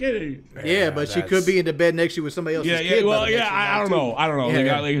 I'm not kidding. Yeah, but she could be in the bed next to you with somebody else's kid. Well, I don't know. Like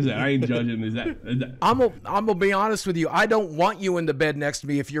I said, I ain't judging. Is that? I'm gonna be honest with you. I don't want you in the bed next to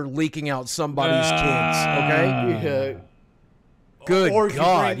me if you're leaking out somebody's kids. Okay. Yeah. Good or if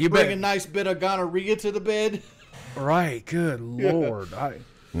God, you bring a nice bit of gonorrhea to the bed. Right. Good Lord. I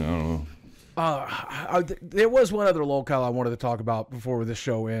don't know. There was one other lolcow I wanted to talk about before this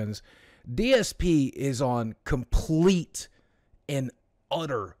show ends. DSP is on complete and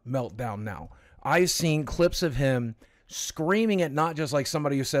utter meltdown now. I've seen clips of him screaming at not just like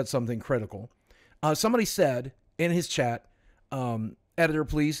somebody who said something critical. Somebody said in his chat, editor,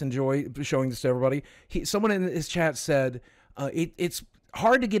 please enjoy showing this to everybody. Someone in his chat said, it's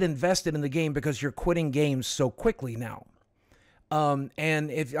hard to get invested in the game because you're quitting games so quickly now.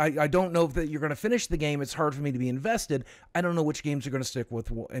 And if I don't know if you're going to finish the game, it's hard for me to be invested. I don't know which games you're going to stick with,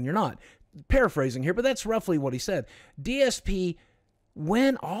 and you're not. Paraphrasing here, but that's roughly what he said. DSP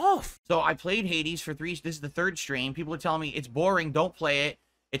went off. So I played Hades for this is the third stream. People are telling me it's boring, don't play it.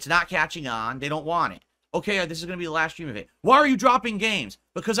 It's not catching on. They don't want it. Okay, this is going to be the last stream of it. Why are you dropping games?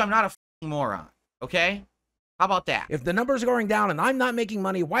 Because I'm not a f***ing moron. Okay? How about that? If the numbers are going down and I'm not making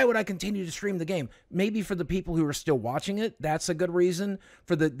money, why would I continue to stream the game? Maybe for the people who are still watching it, that's a good reason.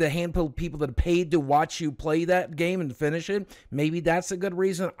 For the handful of people that are paid to watch you play that game and finish it, maybe that's a good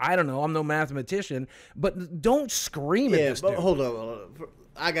reason. I don't know. I'm no mathematician. But don't scream at this dude. Hold on.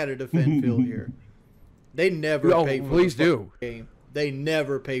 I got to defend Phil here. They never pay for the game. They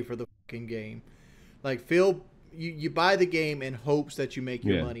never pay for the fucking game. Like, Phil, you buy the game in hopes that you make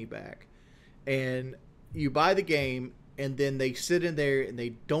your money back. And you buy the game, and then they sit in there and they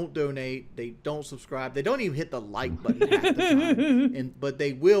don't donate, they don't subscribe, they don't even hit the like button half the time. But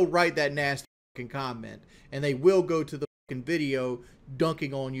they will write that nasty fucking comment, and they will go to the fucking video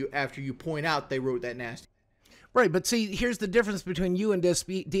dunking on you after you point out they wrote that nasty. Right, but see, here's the difference between you and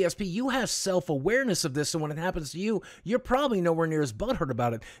DSP. You have self-awareness of this, so when it happens to you, you're probably nowhere near as butthurt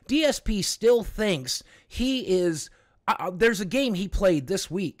about it. DSP still thinks he is. There's a game he played this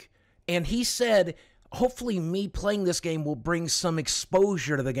week, and he said, hopefully me playing this game will bring some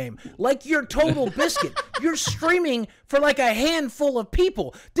exposure to the game. Like your Total Biscuit. You're streaming for like a handful of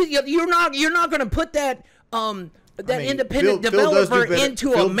people. You're not going to put that independent developer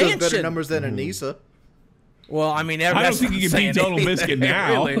into a mansion. Does better numbers than Anissa. Well, I mean, I don't think you can beat Total Biscuit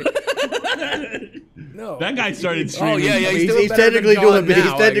now. Really. No, that guy started streaming. Oh yeah, he's technically doing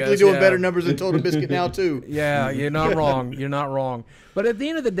better numbers than Total Biscuit now too. Yeah, you're not wrong. You're not wrong. But at the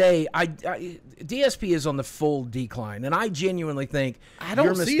end of the day, DSP is on the full decline, and I genuinely think I don't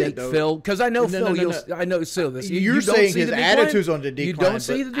your see mistake, it, though. Phil, because I know Phil. No. I know Phil. This You're you don't saying see his the decline? attitude's on the decline. You don't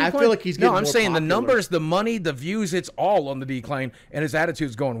see the but decline. I feel like he's getting no. I'm more saying the popular. numbers, the money, the views. It's all on the decline, and his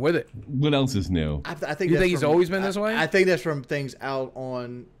attitude's going with it. What else is new? I think You that's think he's from- always been this way? I think that's from things out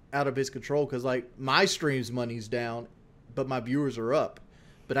of his control. Because like my streams money's down, but my viewers are up.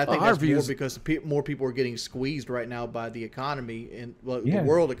 But I think our that's views- more because more people are getting squeezed right now by the economy and the Yeah.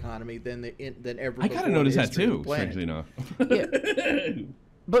 world economy than ever. I kind before of noticed in the that history of too, the planet. strangely enough. Yeah.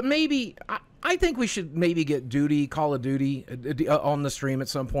 But maybe I think we should maybe get Call of Duty on the stream at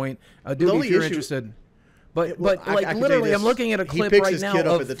some point. Duty, only if you're issue- interested. But Well, I like can tell literally, you I'm this, looking at a he clip picks right his now kid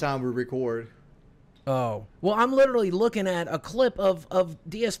up of. at the time we record. Oh, well, I'm literally looking at a clip of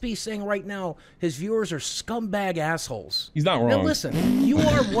DSP saying right now his viewers are scumbag assholes. He's not Now wrong. listen, you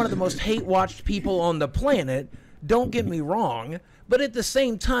are one of the most hate-watched people on the planet. Don't get me wrong, but at the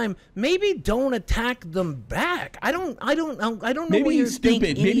same time, maybe don't attack them back. I don't know Maybe where you he's think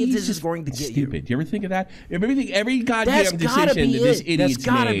stupid. any Maybe of he's this is just going to get stupid. you. Do you ever think of that? Every goddamn That's gotta decision be that this it. That's idiot's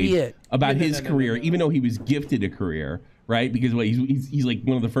gotta made be it. about his career, even though he was gifted a career, right? Because he's like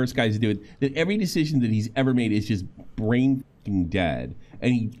one of the first guys to do it. That every decision that he's ever made is just brain fucking dead,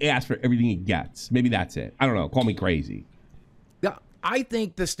 and he asks for everything he gets. Maybe that's it. I don't know. Call me crazy. Yeah, I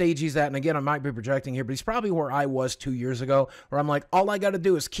think the stage he's at, and again, I might be projecting here, but he's probably where I was 2 years ago, where I'm like, all I got to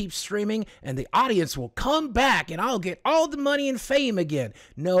do is keep streaming, and the audience will come back, and I'll get all the money and fame again.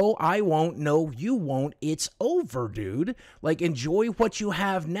 No, I won't. No, you won't. It's over, dude. Like, enjoy what you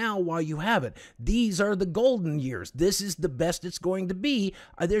have now while you have it. These are the golden years. This is the best it's going to be.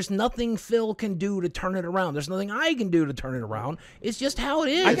 There's nothing Phil can do to turn it around. There's nothing I can do to turn it around. It's just how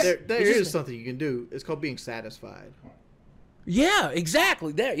it is. There is something you can do. It's called being satisfied. Yeah,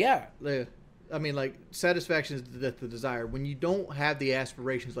 exactly. There, yeah. I mean, like, satisfaction is the desire. When you don't have the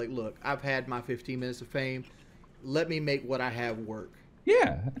aspirations, like, look, I've had my 15 minutes of fame. Let me make what I have work.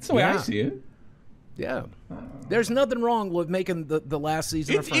 Yeah, that's the way I Yeah. see it. Yeah. There's nothing wrong with making the last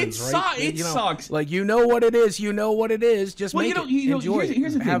season of Friends, right? It sucks. Like, you know what it is. You know what it is. Just make it. Enjoy it.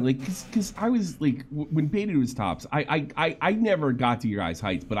 Here's the thing, Have- like, because I was like, when Beta was tops, I never got to your guys'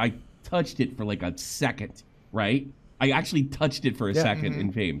 heights, but I touched it for like a second, right? I actually touched it for a second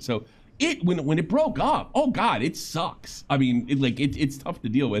in fame. So when it broke up, oh god, it sucks. I mean, it's tough to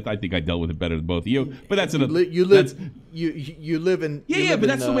deal with. I think I dealt with it better than both of you, but that's another. You live in But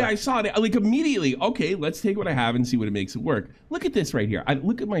that's the way I saw it. Like immediately, okay, let's take what I have and see what it makes it work. Look at this right here.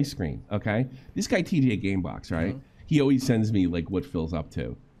 Look at my screen, okay? This guy TJ Gamebox, right? He always sends me like what Phil's up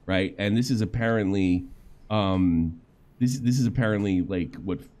to, right? And this is apparently, this is apparently like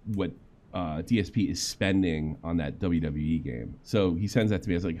what DSP is spending on that WWE game. So he sends that to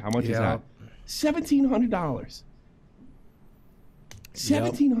me. I was like, how much is that? $1,700.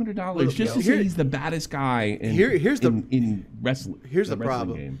 $1,700 just to say he's the baddest guy in wrestling. Here's the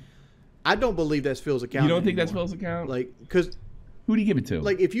problem. Game. I don't believe that's Phil's account. You don't think that's anymore. Phil's account? Like, because who do you give it to?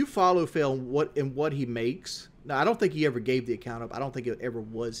 like if you follow Phil and what he makes, now I don't think he ever gave the account up. I don't think it ever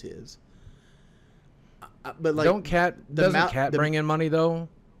was his. But like, doesn't Cat bring in money though?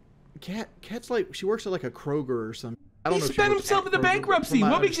 Cat's like she works at like a Kroger or something. I don't He know if she spent works himself at into Kroger, bankruptcy. from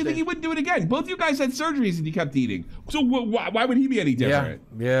my What makes you think he wouldn't do it again? Both you guys had surgeries and he kept eating. So why would he be any different?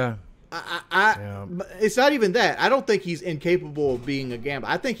 Yeah. It's not even that. I don't think he's incapable of being a gambler.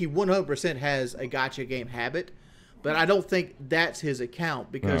 I think he 100% has a gotcha game habit, but I don't think that's his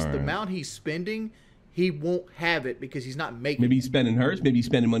account because the amount he's spending, he won't have it because he's not making. Maybe he's spending hers. Maybe he's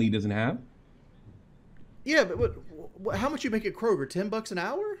spending money he doesn't have. Yeah, but how much you make at Kroger? $10 an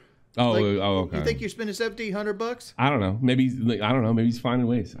hour? Oh, Like, okay. You think you're spending $1,700? I don't know. Maybe I don't know. Maybe he's finding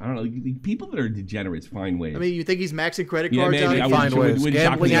ways. I don't know. People that are degenerates find ways. I mean, you think he's maxing credit yeah, cards maybe. out? Find ways.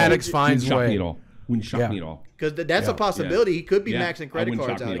 Gambling addicts finds Wouldn't shock way. me at all. Wouldn't shock me at all. Because that's a possibility. He could be Yeah, maxing I credit wouldn't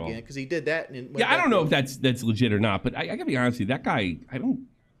cards shock me out at all. again because he did that. And Yeah, I don't know if that's legit or not, but I gotta be honest with you. That guy, I don't.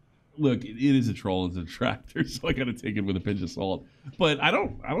 Look, it is a troll, it's a detractor, so I gotta take it with a pinch of salt. But I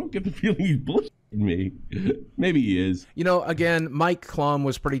don't get the feeling he's bullshitting me. Maybe he is. You know, again, Mike Klum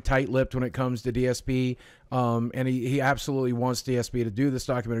was pretty tight-lipped when it comes to DSP, and he absolutely wants DSP to do this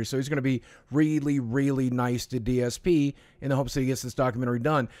documentary. So he's going to be really, really nice to DSP in the hopes that he gets this documentary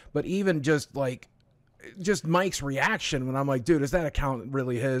done. But even just Mike's reaction when I'm like, dude, is that account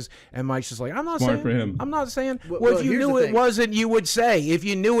really his? And Mike's just like, I'm not Smart saying. for him. I'm not saying. Well, if you here's knew the it thing. wasn't, you would say. If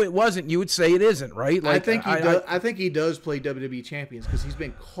you knew it wasn't, you would say it isn't, right? Like, I think he does play WWE champions because he's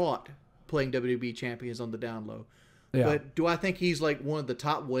been caught playing WWE champions on the down low. Yeah. But do I think he's like one of the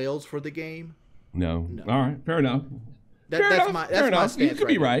top whales for the game? No. All right, fair enough. That's my stance. You could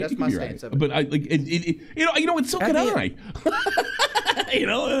be right. That's You could my be stance right. of it. But I like you know what? So could I.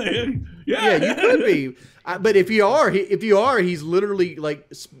 Yeah, you could be. But if you are, he's literally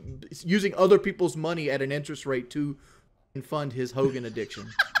like using other people's money at an interest rate to fund his Hogan addiction.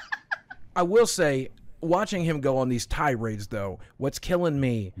 I will say, watching him go on these tirades, though, what's killing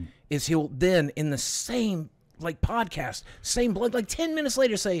me is he'll then, in the same podcast, same blood, 10 minutes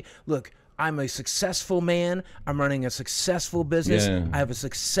later say, look, I'm a successful man. I'm running a successful business. Yeah. I have a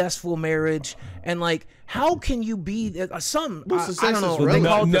successful marriage. And how can you be some? I don't know. Really? They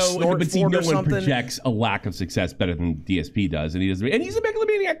call it the snort but see, fort no or one something. projects a lack of success better than DSP does, and he doesn't. And he's a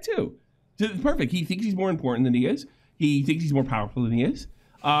megalomaniac too. So it's perfect. He thinks he's more important than he is. He thinks he's more powerful than he is.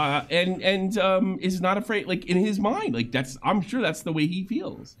 And is not afraid. In his mind, I'm sure that's the way he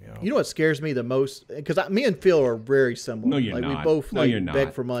feels. Yeah. You know what scares me the most? Because me and Phil are very similar. No, you're We not. both No, you're not.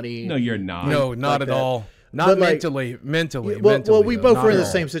 beg for money. No, you're not. No, not like at that. all. Not But, mentally. Well, we both not were in at the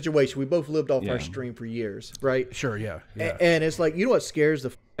all. same situation. We both lived off Yeah. our stream for years, right? Sure, yeah. And it's you know what scares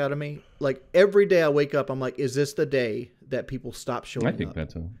the out of me? Every day I wake up, I'm like, is this the day that people stop showing up? I think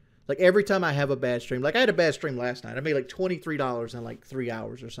that's a. Every time I have a bad stream, I had a bad stream last night. I made $23 in 3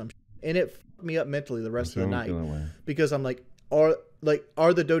 hours or something, and it fucked me up mentally the rest of the night because I'm are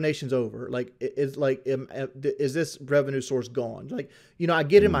the donations over? Is this revenue source gone? I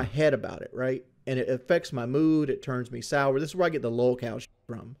get in my head about it, right? And it affects my mood. It turns me sour. This is where I get the lolcow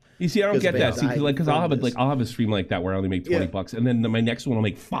from. You see, I don't get that. See, because I'll have a stream like that where I only make $20, and then my next one I'll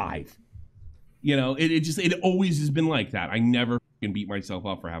make $5. It always has been like that. I never can beat myself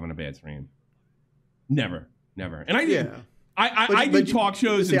up for having a bad stream. Never. And I do talk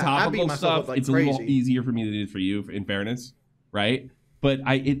shows and topical stuff. It's a little easier for me than it is for you, in fairness, right? But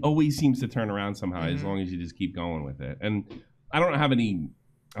it always seems to turn around somehow as long as you just keep going with it. And I don't have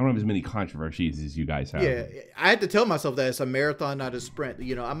as many controversies as you guys have. Yeah, I had to tell myself that it's a marathon, not a sprint.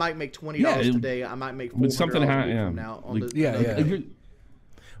 I might make $20 today. I might make $400 from now.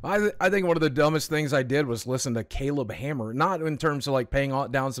 I think one of the dumbest things I did was listen to Caleb Hammer, not in terms of paying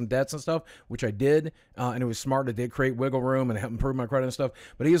down some debts and stuff, which I did, and it was smart. It did create wiggle room and help improve my credit and stuff.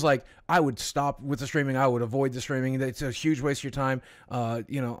 But he was like, I would stop with the streaming. I would avoid the streaming. It's a huge waste of your time, And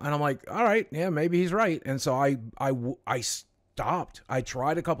I'm like, all right, yeah, maybe he's right. And so I stopped. I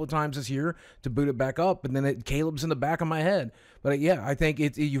tried a couple of times this year to boot it back up, and then Caleb's in the back of my head. But yeah, I think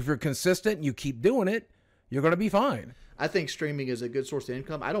if you're consistent and you keep doing it, you're going to be fine. I think streaming is a good source of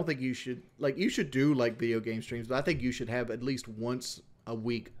income. I don't think you should do video game streams, but I think you should have at least once a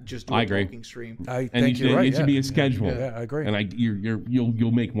week just do a talking stream. I think you're right. It should be a schedule. Yeah, I agree. And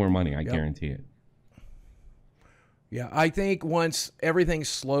you'll make more money. I guarantee it. Yeah, I think once everything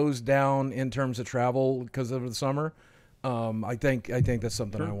slows down in terms of travel because of the summer, I think that's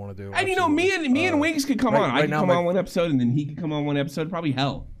something I want to do. And me and Wings could come on. I could come on one episode, and then he could come on one episode. Probably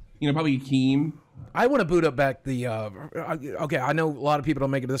hell. Probably Akeem. I want to boot up back the. Okay, I know a lot of people don't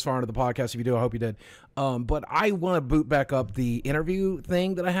make it this far into the podcast. If you do, I hope you did. But I want to boot back up the interview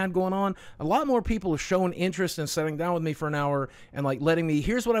thing that I had going on. A lot more people have shown interest in sitting down with me for an hour and letting me.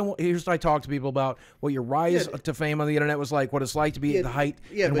 Here's what I want. Here's what I talk to people about. What your rise to fame on the internet was like. What it's like to be at the height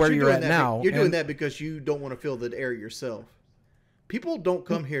and where you're at now. You're doing that because you don't want to fill the air yourself. People don't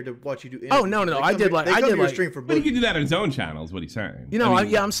come here to watch you do interviews. Oh, no. I did stream for But he could do that on his own channel, is what he's saying.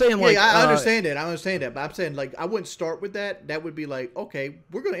 I'm saying I understand it. I understand that. But I'm saying I wouldn't start with that. That would be okay,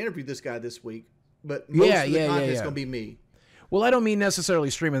 we're going to interview this guy this week. But most of the content's going to be me. Well, I don't mean necessarily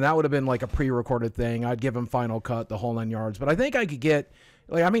streaming. That would have been a pre-recorded thing. I'd give him Final Cut, the whole 9 yards. But I think I could get...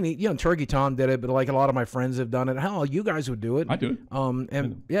 Turkey Tom did it, but a lot of my friends have done it. Hell, you guys would do it. I do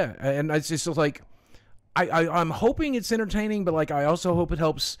it. And it's just I'm hoping it's entertaining, but I also hope it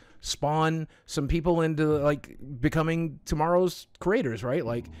helps spawn some people into becoming tomorrow's creators,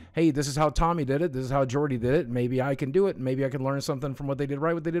 right? Hey, this is how Tommy did it. This is how Jordy did it. Maybe I can do it. Maybe I can learn something from what they did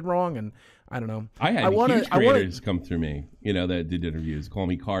right, what they did wrong, and I don't know. I had huge creators come through me, that did interviews. Call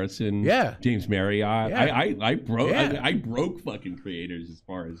Me Carson. Yeah. James Marriott. Yeah. I broke fucking creators as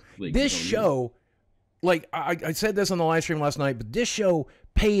far as this show. I said this on the live stream last night, but this show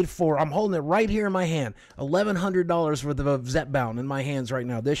paid for, I'm holding it right here in my hand, $1,100 worth of Zepbound in my hands right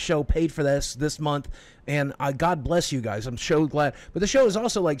now. This show paid for this month, and God bless you guys. I'm so glad. But the show has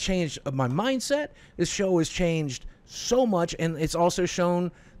also changed my mindset. This show has changed so much, and it's also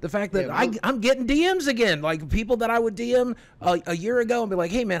shown the fact that I'm getting DMs again, people that I would DM a year ago and be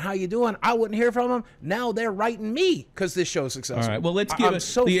like, hey, man, how you doing? I wouldn't hear from them. Now they're writing me because this show's successful. All right, well, let's give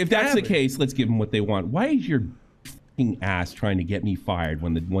if that's the case, let's give them what they want. Why is your ass trying to get me fired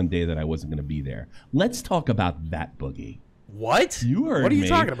when the one day that I wasn't going to be there? Let's talk about that, Boogie. What? You heard me. What are you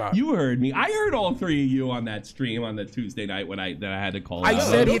talking about? You heard me. I heard all three of you on that stream on the Tuesday night when I had to call I out.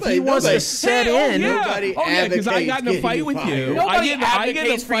 said if he wants to set in. Nobody because I got in a fight with you. I get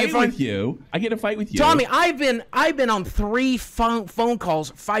in a fight with you. I get in a fight with you. Tommy, I've been on 3 phone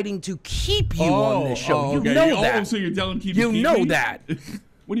calls fighting to keep you on this show. You know that. Oh, so you're telling keep you keep know me? that.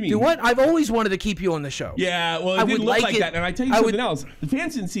 What do you mean? Do what? I've always wanted to keep you on the show. Yeah, well, it didn't look like that. And I tell you something else. The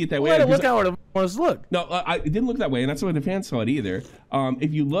fans didn't see it that way. Let it look how it was look. No, it didn't look that way, and that's the way the fans saw it either.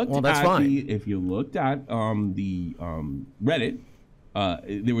 If you looked if you looked at the Reddit,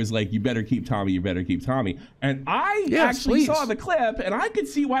 there was like, you better keep Tommy, you better keep Tommy. And I actually saw the clip, and I could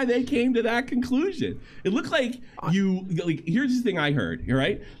see why they came to that conclusion. It looked like here's the thing I heard, all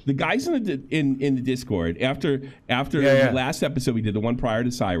right? The guys in the Discord, after the last episode we did, the one prior to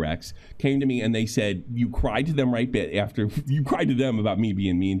Cyrex, came to me and they said, you cried to them after you cried to them about me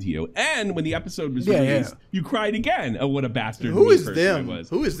being mean to you. And when the episode was released, you cried again. Oh, what a bastard. Who is them?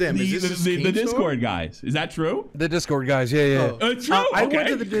 Who is them? The Discord guys. Is that true? The Discord guys, yeah. True? I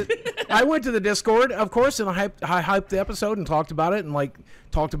went to the Discord, of course, and I hyped the episode and talked about it and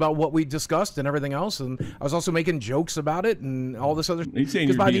talked about what we discussed and everything else. And I was also making jokes about it and all this other.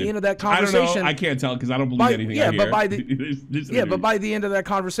 Because by the end of that conversation, I don't know. I can't tell because I don't believe anything. I hear. But by the end of that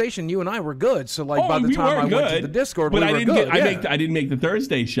conversation, you and I were good. So by the time I went to the Discord, we were good. I didn't make the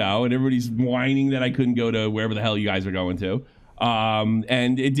Thursday show, and everybody's whining that I couldn't go to wherever the hell you guys are going to.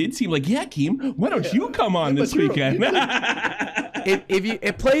 And it did seem like, Keem, why don't you come on this weekend? If you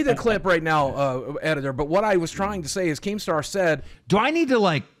play the clip right now, editor. But what I was trying to say is, Keemstar said, "Do I need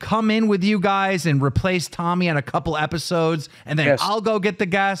to come in with you guys and replace Tommy on a couple episodes, and then I'll go get the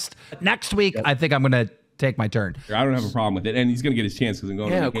guest next week? I think I'm gonna take my turn." I don't have a problem with it, and he's gonna get his chance because I'm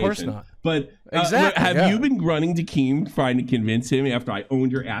going on vacation. Of course not. But have you been running to Keem trying to convince him after I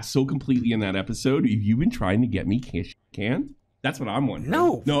owned your ass so completely in that episode? Have you been trying to get me canned? That's what I'm wondering.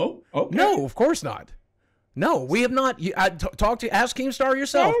 No. Okay. No, of course not. No, we have not. Ask Keemstar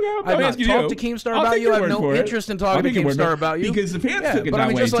yourself. I've not talked to Keemstar about you. I have no interest in talking to Keemstar about you. Because the fans took it that way too. But I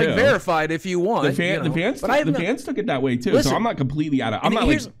mean, just verified if you want. The fans took it that way too. Listen, so I'm not completely out of. I'm not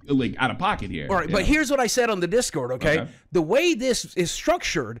out of pocket here. All right, but here's what I said on the Discord. Okay, the way this is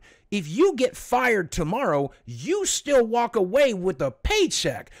structured, if you get fired tomorrow, you still walk away with a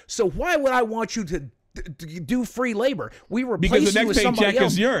paycheck. So why would I want you to do free labor? We replace you with somebody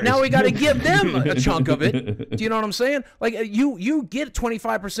else. Now we got to give them a chunk of it. Do you know what I'm saying? You get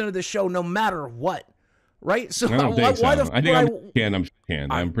 25% of the show no matter what, right? So I don't think so.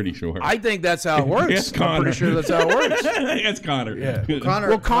 I'm pretty sure. I think that's how it works. I'm pretty sure that's how it works. It's Connor.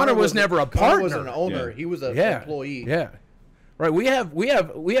 Yeah. Connor was never a partner. Connor was an owner. Yeah. He was an employee. Yeah. Right, we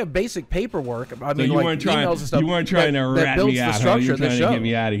have basic paperwork. I mean, you weren't trying, emails and stuff. You weren't trying to rat me out. You were trying to get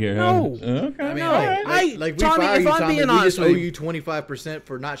me out of here. No, okay. I mean, we fire you, Tommy. We just owe you 25%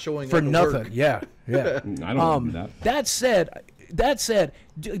 for not showing up for nothing. Work. Yeah. I don't do that. That said,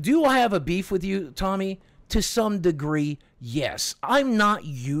 do I have a beef with you, Tommy? To some degree, yes. I'm not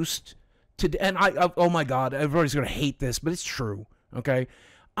used to, and oh my God, everybody's gonna hate this, but it's true. Okay.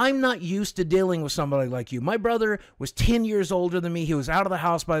 I'm not used to dealing with somebody like you. My brother was 10 years older than me. He was out of the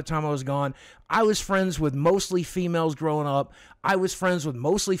house by the time I was gone. I was friends with mostly females growing up. I was friends with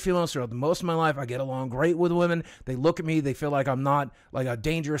mostly females throughout most of my life. I get along great with women. They look at me. They feel like I'm not like a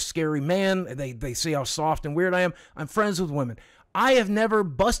dangerous, scary man. They see how soft and weird I am. I'm friends with women. I have never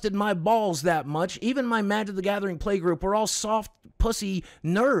busted my balls that much. Even my Magic the Gathering playgroup, we're all soft pussy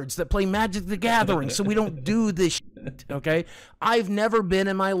nerds that play Magic the Gathering, so we don't do this shit, okay? I've never been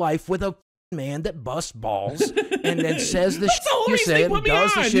in my life with a man that busts balls and then says the shit you say and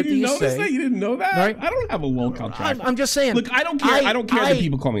does the shit that you say. You didn't know that? Right? I don't have a low contract. I'm just saying. Look, I don't care. I don't care that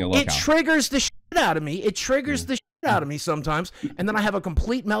people call me a low. It triggers the shit out of me. It triggers the shit out of me sometimes, and then I have a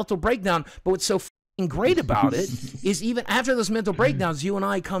complete mental breakdown. But what's so great about it is even after those mental breakdowns, you and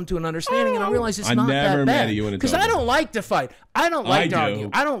I come to an understanding, and I realize it's not that bad. Because I don't like to fight. I don't like to argue.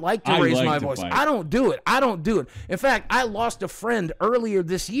 I don't like to raise my voice. I don't do it. I don't do it. In fact, I lost a friend earlier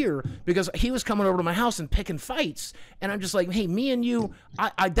this year because he was coming over to my house and picking fights, and I'm just like, hey, me and you,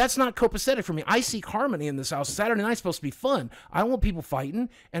 that's not copacetic for me. I seek harmony in this house. Saturday night's supposed to be fun. I don't want people fighting.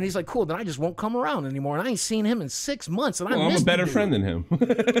 And he's like, cool, then I just won't come around anymore. And I ain't seen him in 6 months. And I'm a better friend than him.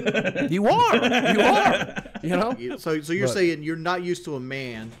 You are. You are. You know. So you're saying you're not used to a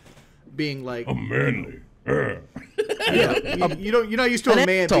man being like a manly. You're not used to a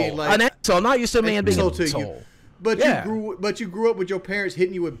man being like an asshole. Not used to a man being an asshole. But you grew up with your parents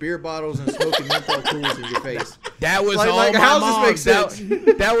hitting you with beer bottles and smoking menthol tools in your face. That was all my how mom. does this make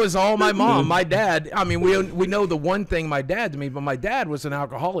sense? That was all my mom. My dad. I mean, we know the one thing my dad to me, but my dad was an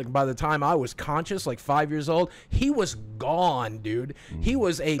alcoholic. By the time I was conscious, like 5 years old, he was gone, dude. He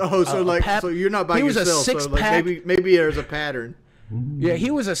was a so you're not by yourself. He was a six-pack. Maybe there's a pattern. Yeah,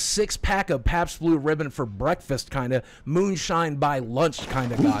 he was a 6-pack of Pabst Blue Ribbon for breakfast, kind of moonshine by lunch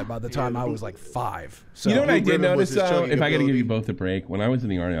kind of guy. By the time I was like 5, so you know what I did notice though? If I got to give you both a break, when I was in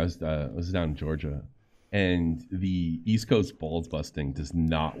the Army, I was down in Georgia, and the East Coast balls busting does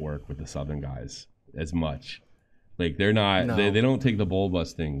not work with the Southern guys as much. Like they're not, they don't take the ball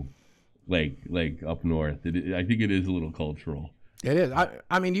busting like up north. I think it is a little cultural. It is.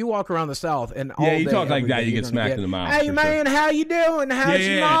 I mean, you walk around the South and all you day, talk like that, day, you get smacked in the mouth. Hey man, how you doing? How's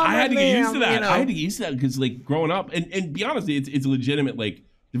your mom? I had to get used to that. You know? I had to get used to that because like growing up, and be honest, it's a legitimate like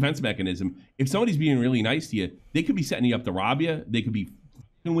defense mechanism. If somebody's being really nice to you, they could be setting you up to rob you. They could be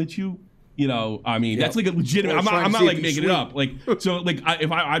f***ing with you. You know, I mean, that's like a legitimate. I'm not like making it up. Like so, like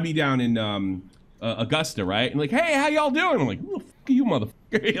if I'd be down in Augusta, right, and like, hey, how y'all doing? I'm like, who the fuck are you, motherfucker?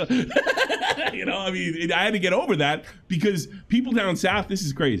 You know, I mean, I had to get over that because people down south, this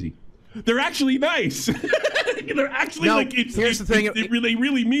is crazy. They're actually nice. They're actually like, here's the thing. They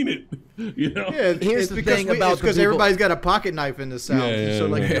really mean it. You know? Yeah, here's the thing about because everybody's got a pocket knife in the South. So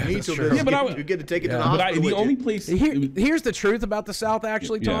like, you get to take it to the hospital. The only place. Here's the truth about the South,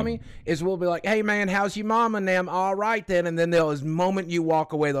 actually, Tommy, is we'll be like, hey man, how's your mom and them? All right then, and then the moment you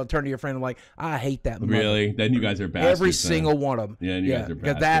walk away, they'll turn to your friend and like, I hate that. Really? Then you guys are bastards. Every single one of them. Yeah, you guys are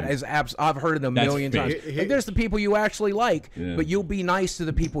bastards. That is I've heard it a million times. Like, there's the people you actually like, but you'll be nice to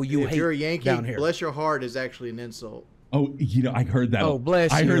the people you hate. If you're a Yankee, down here. bless your heart is actually an insult. Oh, you know, I heard that. Oh,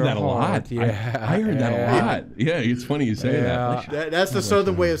 bless I heard your that a lot. Yeah. I heard that a lot. Yeah, it's funny you say that. That's the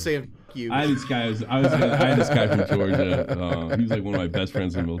Southern way of saying F you. I had this guy. I had this guy from Georgia. He was like one of my best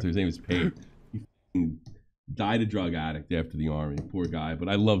friends in the military. His name was Pate. He died a drug addict after the Army. Poor guy, but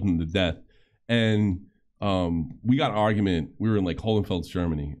I loved him to death. And we got an argument. We were in like Hohenfels,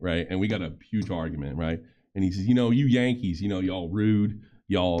 Germany, right? And we got a huge argument, right? And he says, you know, you Yankees, you know, y'all rude.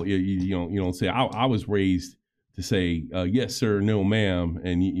 Y'all, you don't say. I was raised to say yes sir, no ma'am,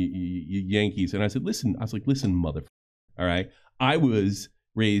 and you Yankees. And I said, listen, motherfucker. All right, I was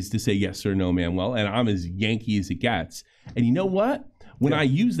raised to say yes sir, no ma'am. Well, and I'm as Yankee as it gets. And you know what? When I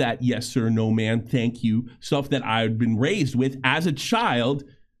use that yes sir, no ma'am, thank you stuff that I'd been raised with as a child,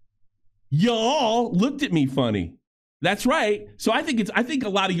 y'all looked at me funny. That's right. So I think a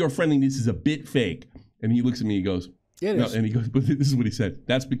lot of your friendliness is a bit fake. And he looks at me, he goes, no, and he goes, but this is what he said.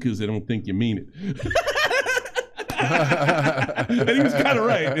 That's because they don't think you mean it. And he was kind of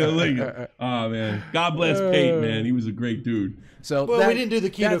right. You know, like, oh man, God bless Pate, man. He was a great dude. So we didn't do the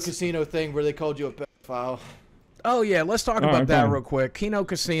Kino Casino thing where they called you a pedophile. Oh yeah, let's talk about that real quick. Kino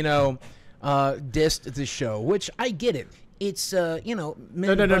Casino dissed the show, which I get it. It's you know,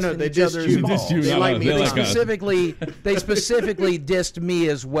 men no. They dissed you. They like me. They specifically dissed me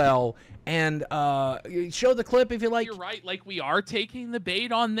as well. And show the clip if you like. You're right. Like we are taking the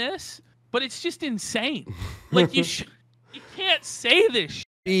bait on this, but it's just insane. Like you can't say this.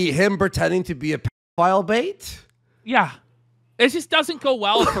 Him pretending to be a pedophile bait. Yeah, it just doesn't go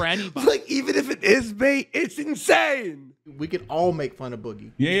well for anybody. Like even if it is bait, it's insane. We can all make fun of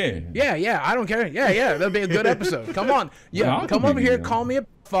Boogie. Yeah. I don't care. Yeah. That'll be a good episode. Come on. Yeah, come over here. Call me a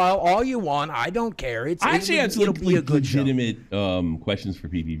pedophile all you want. I don't care. I actually had some legitimate questions for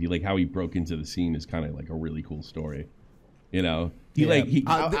PPV, like how he broke into the scene is kind of like a really cool story. You know, I'm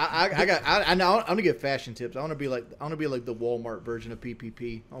gonna get fashion tips. I want to be like the Walmart version of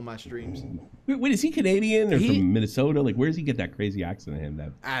PPP on my streams. Wait, is he Canadian or from Minnesota? Like, where does he get that crazy accent of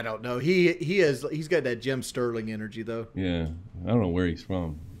him? I don't know. He's got that Jim Sterling energy though. Yeah, I don't know where he's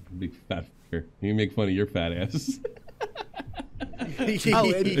from. Big fat fucker. He can make fun of your fat ass. He's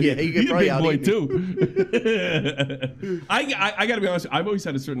a big boy too. I gotta be honest. I've always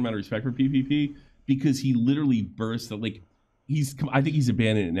had a certain amount of respect for PPP because he literally burst. Like I think he's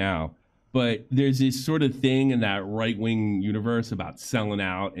abandoned it now. But there's this sort of thing in that right wing universe about selling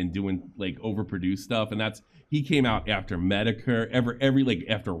out and doing like overproduced stuff, and he came out after Medicare,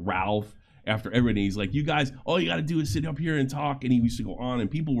 after Ralph, after everybody. He's like, you guys, all you got to do is sit up here and talk, and he used to go on,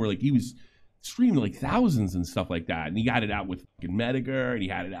 and people were like, he was streaming like thousands and stuff like that, and he got it out with fucking Medicare, and he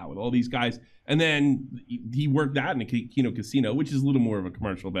had it out with all these guys, and then he worked that in a Kino Casino, which is a little more of a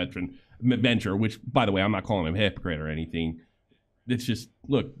commercial venture. Which, by the way, I'm not calling him a hypocrite or anything. It's just,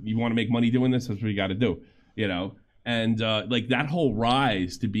 look, you want to make money doing this, that's what you got to do, you know? And like that whole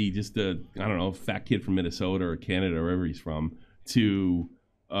rise to be just a, I don't know, fat kid from Minnesota or Canada or wherever he's from to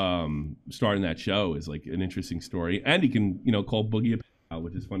starting that show is like an interesting story, and he can call Boogie a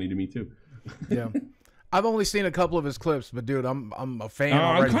which is funny to me too. Yeah. I've only seen a couple of his clips, but dude, I'm a fan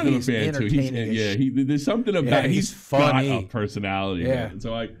already. I'm kind of a fan too. There's something about he's funny, got a personality. Yeah. Man.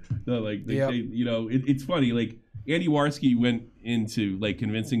 So it's funny. Like Andy Warski went into like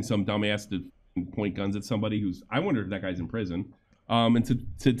convincing some dumbass to point guns at somebody who's, I wonder if that guy's in prison, and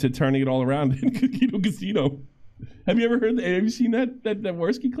to turning it all around in Casino. Have you ever heard? Have you seen that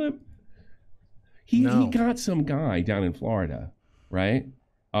Warski clip? He got some guy down in Florida, right?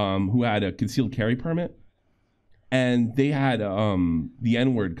 Who had a concealed carry permit. And they had the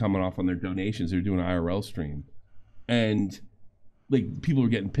N-word coming off on their donations. They were doing an IRL stream. And like people were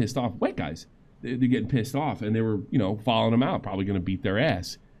getting pissed off. White guys, they're getting pissed off. And they were, following them out, probably going to beat their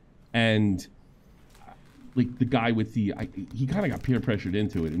ass. And like the guy with he kind of got peer pressured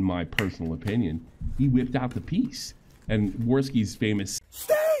into it, in my personal opinion. He whipped out the piece. And Warski's famous,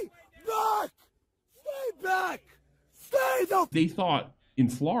 "Stay back! Stay back! Stay the..." They thought in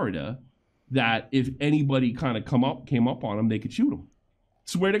Florida that if anybody kind of came up on him, they could shoot him.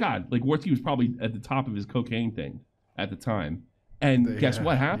 Swear to God. Like, Warski was probably at the top of his cocaine thing at the time. And guess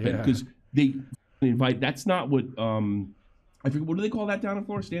what happened? Because they invite, that's not what, I forget, what do they call that down in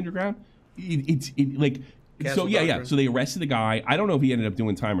Florida? Stand your ground? So they arrested the guy. I don't know if he ended up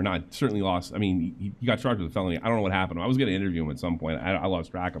doing time or not. Certainly lost. I mean, he got charged with a felony. I don't know what happened. I was going to interview him at some point. I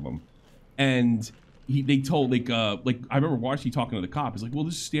lost track of him. And they told, like I remember Warski talking to the cop. He's like, well,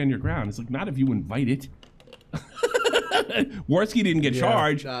 just stand your ground. It's like, not if you invite it. Warski didn't get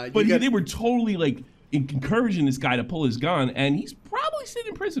charged, but they were totally like encouraging this guy to pull his gun, and he's probably sitting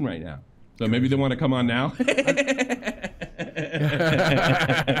in prison right now. So maybe they want to come on now.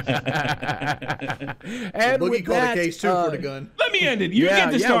 And Boogie called a case too for the gun. Let me end it. You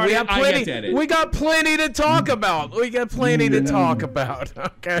get to start. We got plenty to talk about.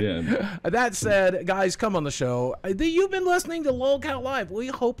 Okay. Yeah. That said, guys, come on the show. You've been listening to LolCal Live. We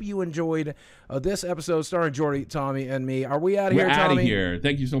hope you enjoyed this episode starring Jordy, Tommy, and me. Are we out of here, Tommy? We're out of here.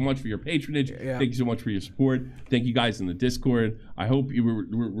 Thank you so much for your patronage. Yeah. Thank you so much for your support. Thank you guys in the Discord. I hope we're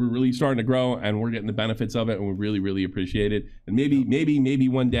really starting to grow, and we're getting the benefits of it, and we really, really appreciate it. And maybe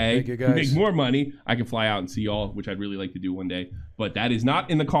one day we make more money, I can fly out and see y'all, which I'd really like to do one day. But that is not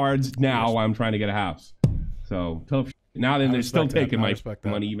in the cards now. I'm trying to get a house. So tough. Now then, they're still taking my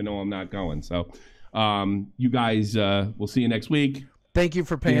money, even though I'm not going. So you guys, we'll see you next week. Thank you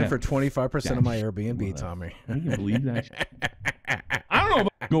for paying for 25% of my Airbnb, Tommy. I can believe that. I don't know if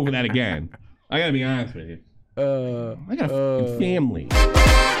I'll go for that again. I gotta be honest with you. I got a family.